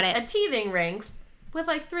worry about it. A teething ring with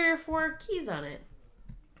like 3 or 4 keys on it.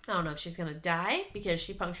 I don't know if she's gonna die because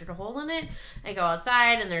she punctured a hole in it. I go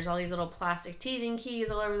outside and there's all these little plastic teething keys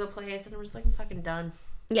all over the place, and I'm just like, I'm fucking done.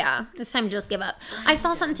 Yeah, it's time to just give up. I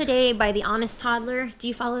saw something today by The Honest Toddler. Do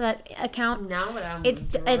you follow that account? No, but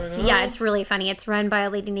it's really funny. It's run by a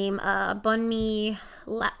lady named Bunmi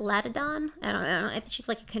Latidon. I don't know. She's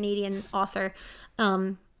like a Canadian author.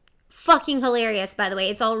 Fucking hilarious, by the way.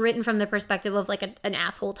 It's all written from the perspective of like an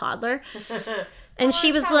asshole toddler. And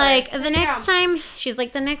she was like, the next time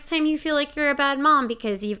you feel like you're a bad mom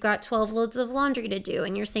because you've got 12 loads of laundry to do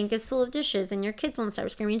and your sink is full of dishes and your kids won't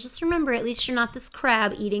start screaming, just remember, at least you're not this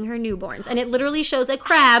crab eating her newborns. And it literally shows a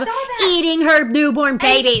crab eating her newborn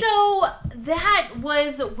baby. And so that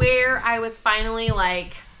was where I was finally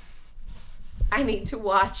like, I need to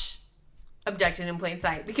watch Abducted in Plain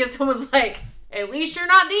Sight, because someone's like, at least you're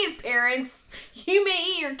not these parents. You may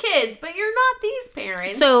eat your kids, but you're not these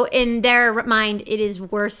parents. So in their mind, it is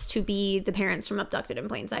worse to be the parents from Abducted in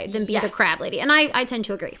Plain Sight than be the crab lady. And I tend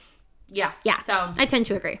to agree. Yeah. So I tend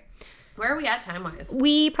to agree. Where are we at time-wise?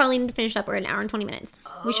 We probably need to finish up. We're an hour and 20 minutes.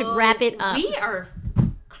 We should wrap it up.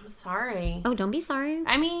 I'm sorry. Oh, don't be sorry.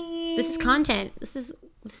 I mean, this is content. This is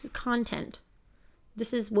content.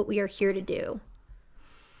 This is what we are here to do.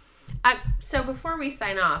 So before we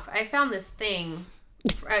sign off, I found this thing.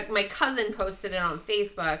 My cousin posted it on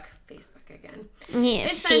Facebook. Facebook again. Yeah,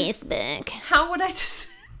 Facebook. How would I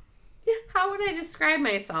describe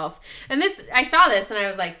myself? And I saw this and I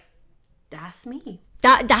was like, that's me.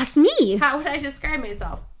 That's me. How would I describe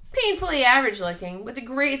myself? Painfully average looking, with a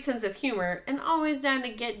great sense of humor, and always down to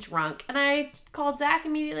get drunk. And I called Zach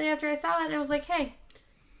immediately after I saw that, and I was like, hey,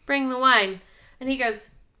 bring the wine. And he goes,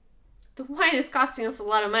 the wine is costing us a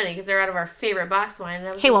lot of money because they're out of our favorite box wine. And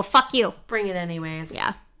I was well, fuck you. Bring it anyways.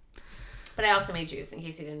 Yeah. But I also made juice in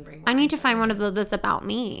case he didn't bring wine. I need to find one of those that's about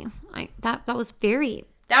me. That was very...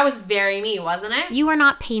 That was very me, wasn't it? You are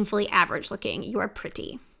not painfully average looking. You are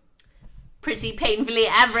pretty. Pretty painfully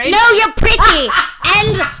average? No, you're pretty!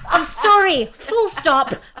 End of story. Full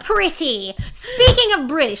stop. Pretty. Speaking of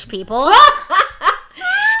British people,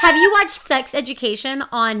 have you watched Sex Education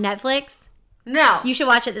on Netflix? No. You should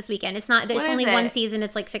watch it this weekend. It's only one season.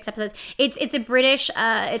 It's like 6 episodes. It's a British,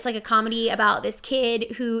 it's like a comedy about this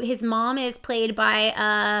kid who, his mom is played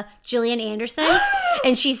by Gillian Anderson.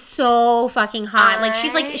 And she's so fucking hot. Like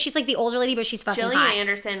she's like the older lady, but she's fucking hot. Gillian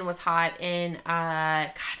Anderson was hot in,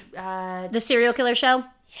 the serial killer show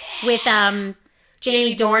with,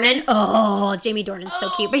 Jamie Dornan. Oh, Jamie Dornan's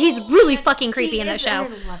so cute. But he's really fucking creepy in that show. I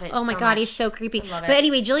love it. Oh my God, he's so creepy. But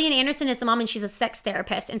anyway, Gillian Anderson is the mom and she's a sex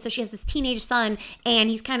therapist. And so she has this teenage son and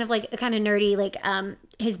he's kind of nerdy. Like,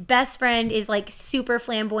 his best friend is like super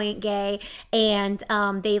flamboyant gay. And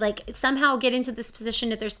they like somehow get into this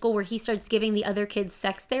position at their school where he starts giving the other kids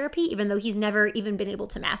sex therapy, even though he's never even been able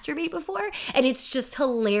to masturbate before. And it's just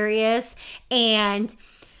hilarious. And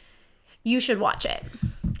you should watch it.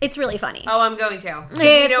 It's really funny. Oh, I'm going to.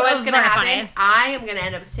 You know what's going to happen? Funny. I am going to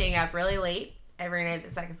end up staying up really late every night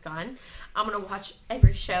that Zach is gone. I'm going to watch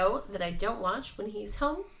every show that I don't watch when he's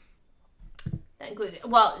home. That includes...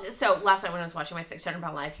 Well, so last night when I was watching my 600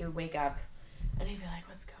 Pound Life, he would wake up and he'd be like,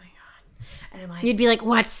 what's going on? And I'm like... You'd be like,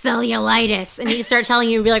 what's cellulitis? And he'd start telling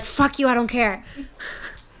you, you'd be like, fuck you, I don't care.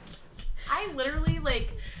 I literally, like...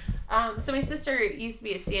 so my sister used to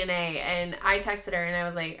be a CNA, and I texted her, and I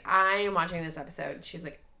was like, I am watching this episode. She's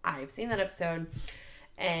like, I've seen that episode,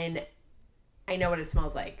 and I know what it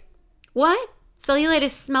smells like. What? Cellulitis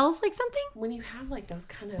smells like something? When you have, like, those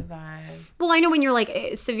kind of... Well, I know when you're, like,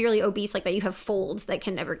 severely obese like that, you have folds that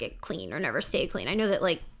can never get clean or never stay clean. I know that,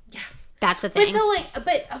 like... Yeah. That's a thing. But so, like,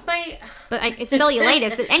 it's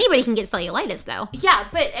cellulitis. Anybody can get cellulitis, though. Yeah,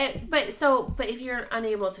 but if you're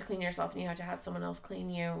unable to clean yourself and you have to have someone else clean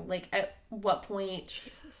you, like, at what point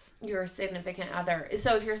your significant other...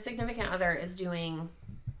 So if your significant other is doing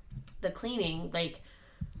the cleaning, like...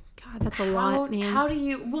 God, that's a lot, man. How do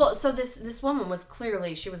you... Well, so this woman was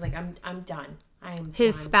clearly... She was like, I'm done.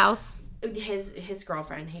 His spouse? His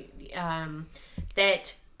girlfriend.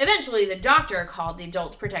 That... Eventually, the doctor called the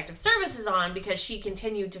Adult Protective Services on because she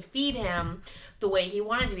continued to feed him the way he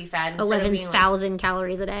wanted to be fed. 11,000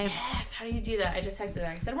 calories a day. Yes, how do you do that? I just texted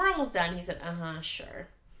him. I said, we're almost done. He said, sure.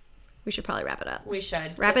 We should probably wrap it up. We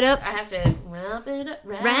should. Wrap it up? I have to wrap it up.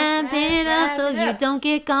 Wrap it up so you don't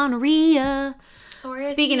get gonorrhea.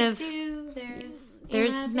 Speaking of,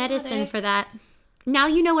 there's medicine for that. Now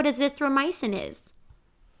you know what azithromycin is.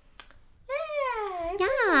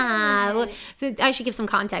 Yeah. Well, I should give some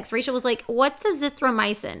context. Rachel was like, what's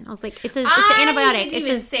azithromycin? I was like, it's an antibiotic. I didn't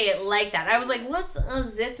even say it like that. I was like, what's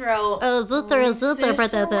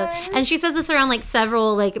azithromycin? And she says this around like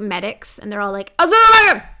several like medics, and they're all like,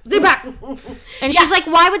 azithromycin! Z-Pack! And she's like,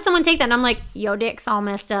 why would someone take that? And I'm like, yo, dick's all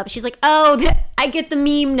messed up. She's like, oh, I get the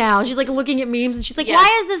meme now. She's like looking at memes, and she's like,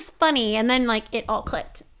 why is this funny? And then like it all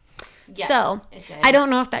clicked. Yes, so I don't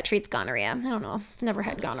know if that treats gonorrhea. I don't know. Never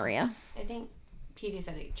had gonorrhea. I think PD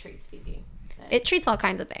said it treats VD. It treats all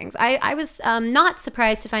kinds of things. I was not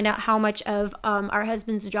surprised to find out how much of our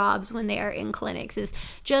husband's jobs when they are in clinics is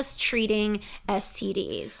just treating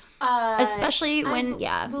STDs. Especially when,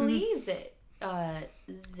 I believe that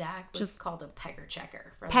Zach was just called a pecker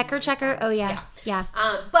checker. Pecker checker? Oh, yeah. Yeah.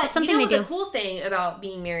 But that's something the cool thing about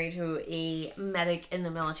being married to a medic in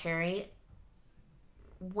the military,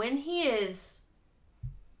 when he is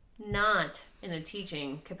not in a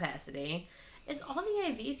teaching capacity, is all the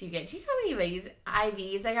IVs you get. Do you know how many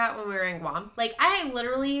IVs I got when we were in Guam? Like, I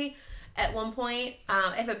literally, at one point,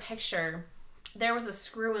 I have a picture. There was a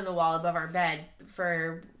screw in the wall above our bed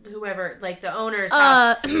for whoever, like the owner's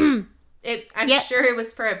house. I'm sure it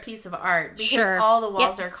was for a piece of art because all the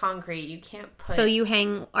walls are concrete. You can't put. So you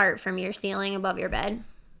hang art from your ceiling above your bed?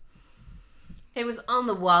 It was on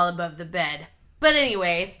the wall above the bed. But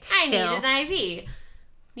anyways, I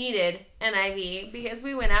needed an IV because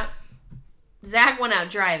we went out. Zach went out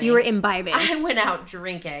driving. You were imbibing. I went out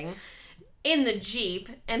drinking in the Jeep,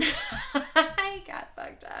 and I got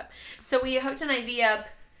fucked up. So we hooked an IV up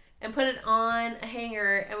and put it on a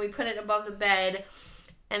hanger, and we put it above the bed.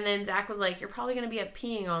 And then Zach was like, "You're probably going to be up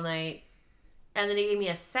peeing all night." And then he gave me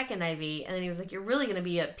a second IV, and then he was like, "You're really going to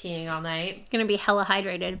be up peeing all night. Going to be hella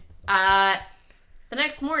hydrated." The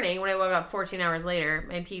next morning, when I woke up 14 hours later,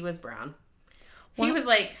 my pee was brown. What? He was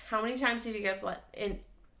like, "How many times did you get in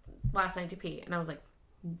last night to pee?" And I was like,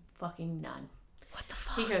 "Fucking none." What the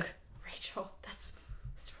fuck? He goes, "Rachel, that's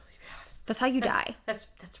really bad. That's how you die. That's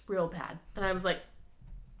real bad." And I was like,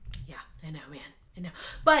 "Yeah, I know, man. I know."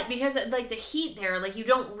 But because like the heat there, like you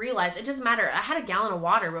don't realize, it doesn't matter. I had a gallon of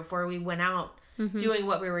water before we went out doing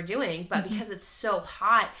what we were doing, but because it's so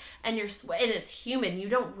hot and and it's humid, you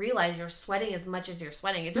don't realize you're sweating as much as you're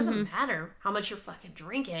sweating. It doesn't matter how much you're fucking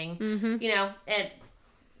drinking, you know, and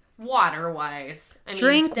water-wise. I mean,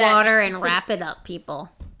 drink water and wrap it up, people.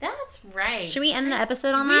 That's right. Should we end the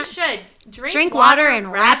episode on that? We should. Drink water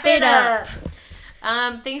and wrap it up.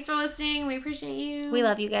 Thanks for listening. We appreciate you. We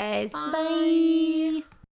love you guys. Bye. Bye.